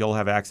you'll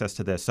have access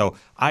to this. So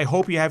I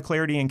hope you have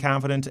clarity and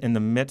confidence in the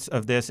midst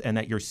of this and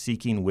that you're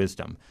seeking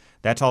wisdom.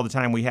 That's all the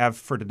time we have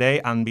for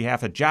today. On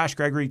behalf of Josh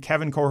Gregory,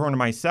 Kevin Korhorn, and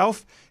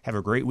myself, have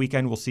a great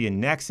weekend. We'll see you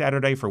next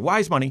Saturday for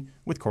Wise Money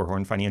with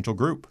Korhorn Financial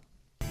Group.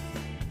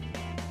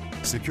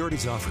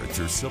 Securities offered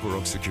through Silver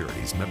Oak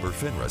Securities, member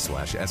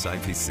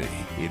FINRA/SIPC.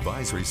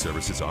 Advisory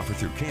services offered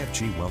through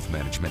KFG Wealth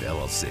Management,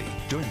 LLC.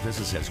 Doing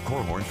business as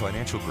Korhorn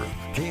Financial Group.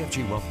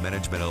 KFG Wealth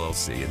Management,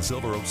 LLC and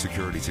Silver Oak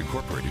Securities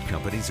Incorporated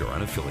companies are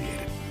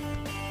unaffiliated.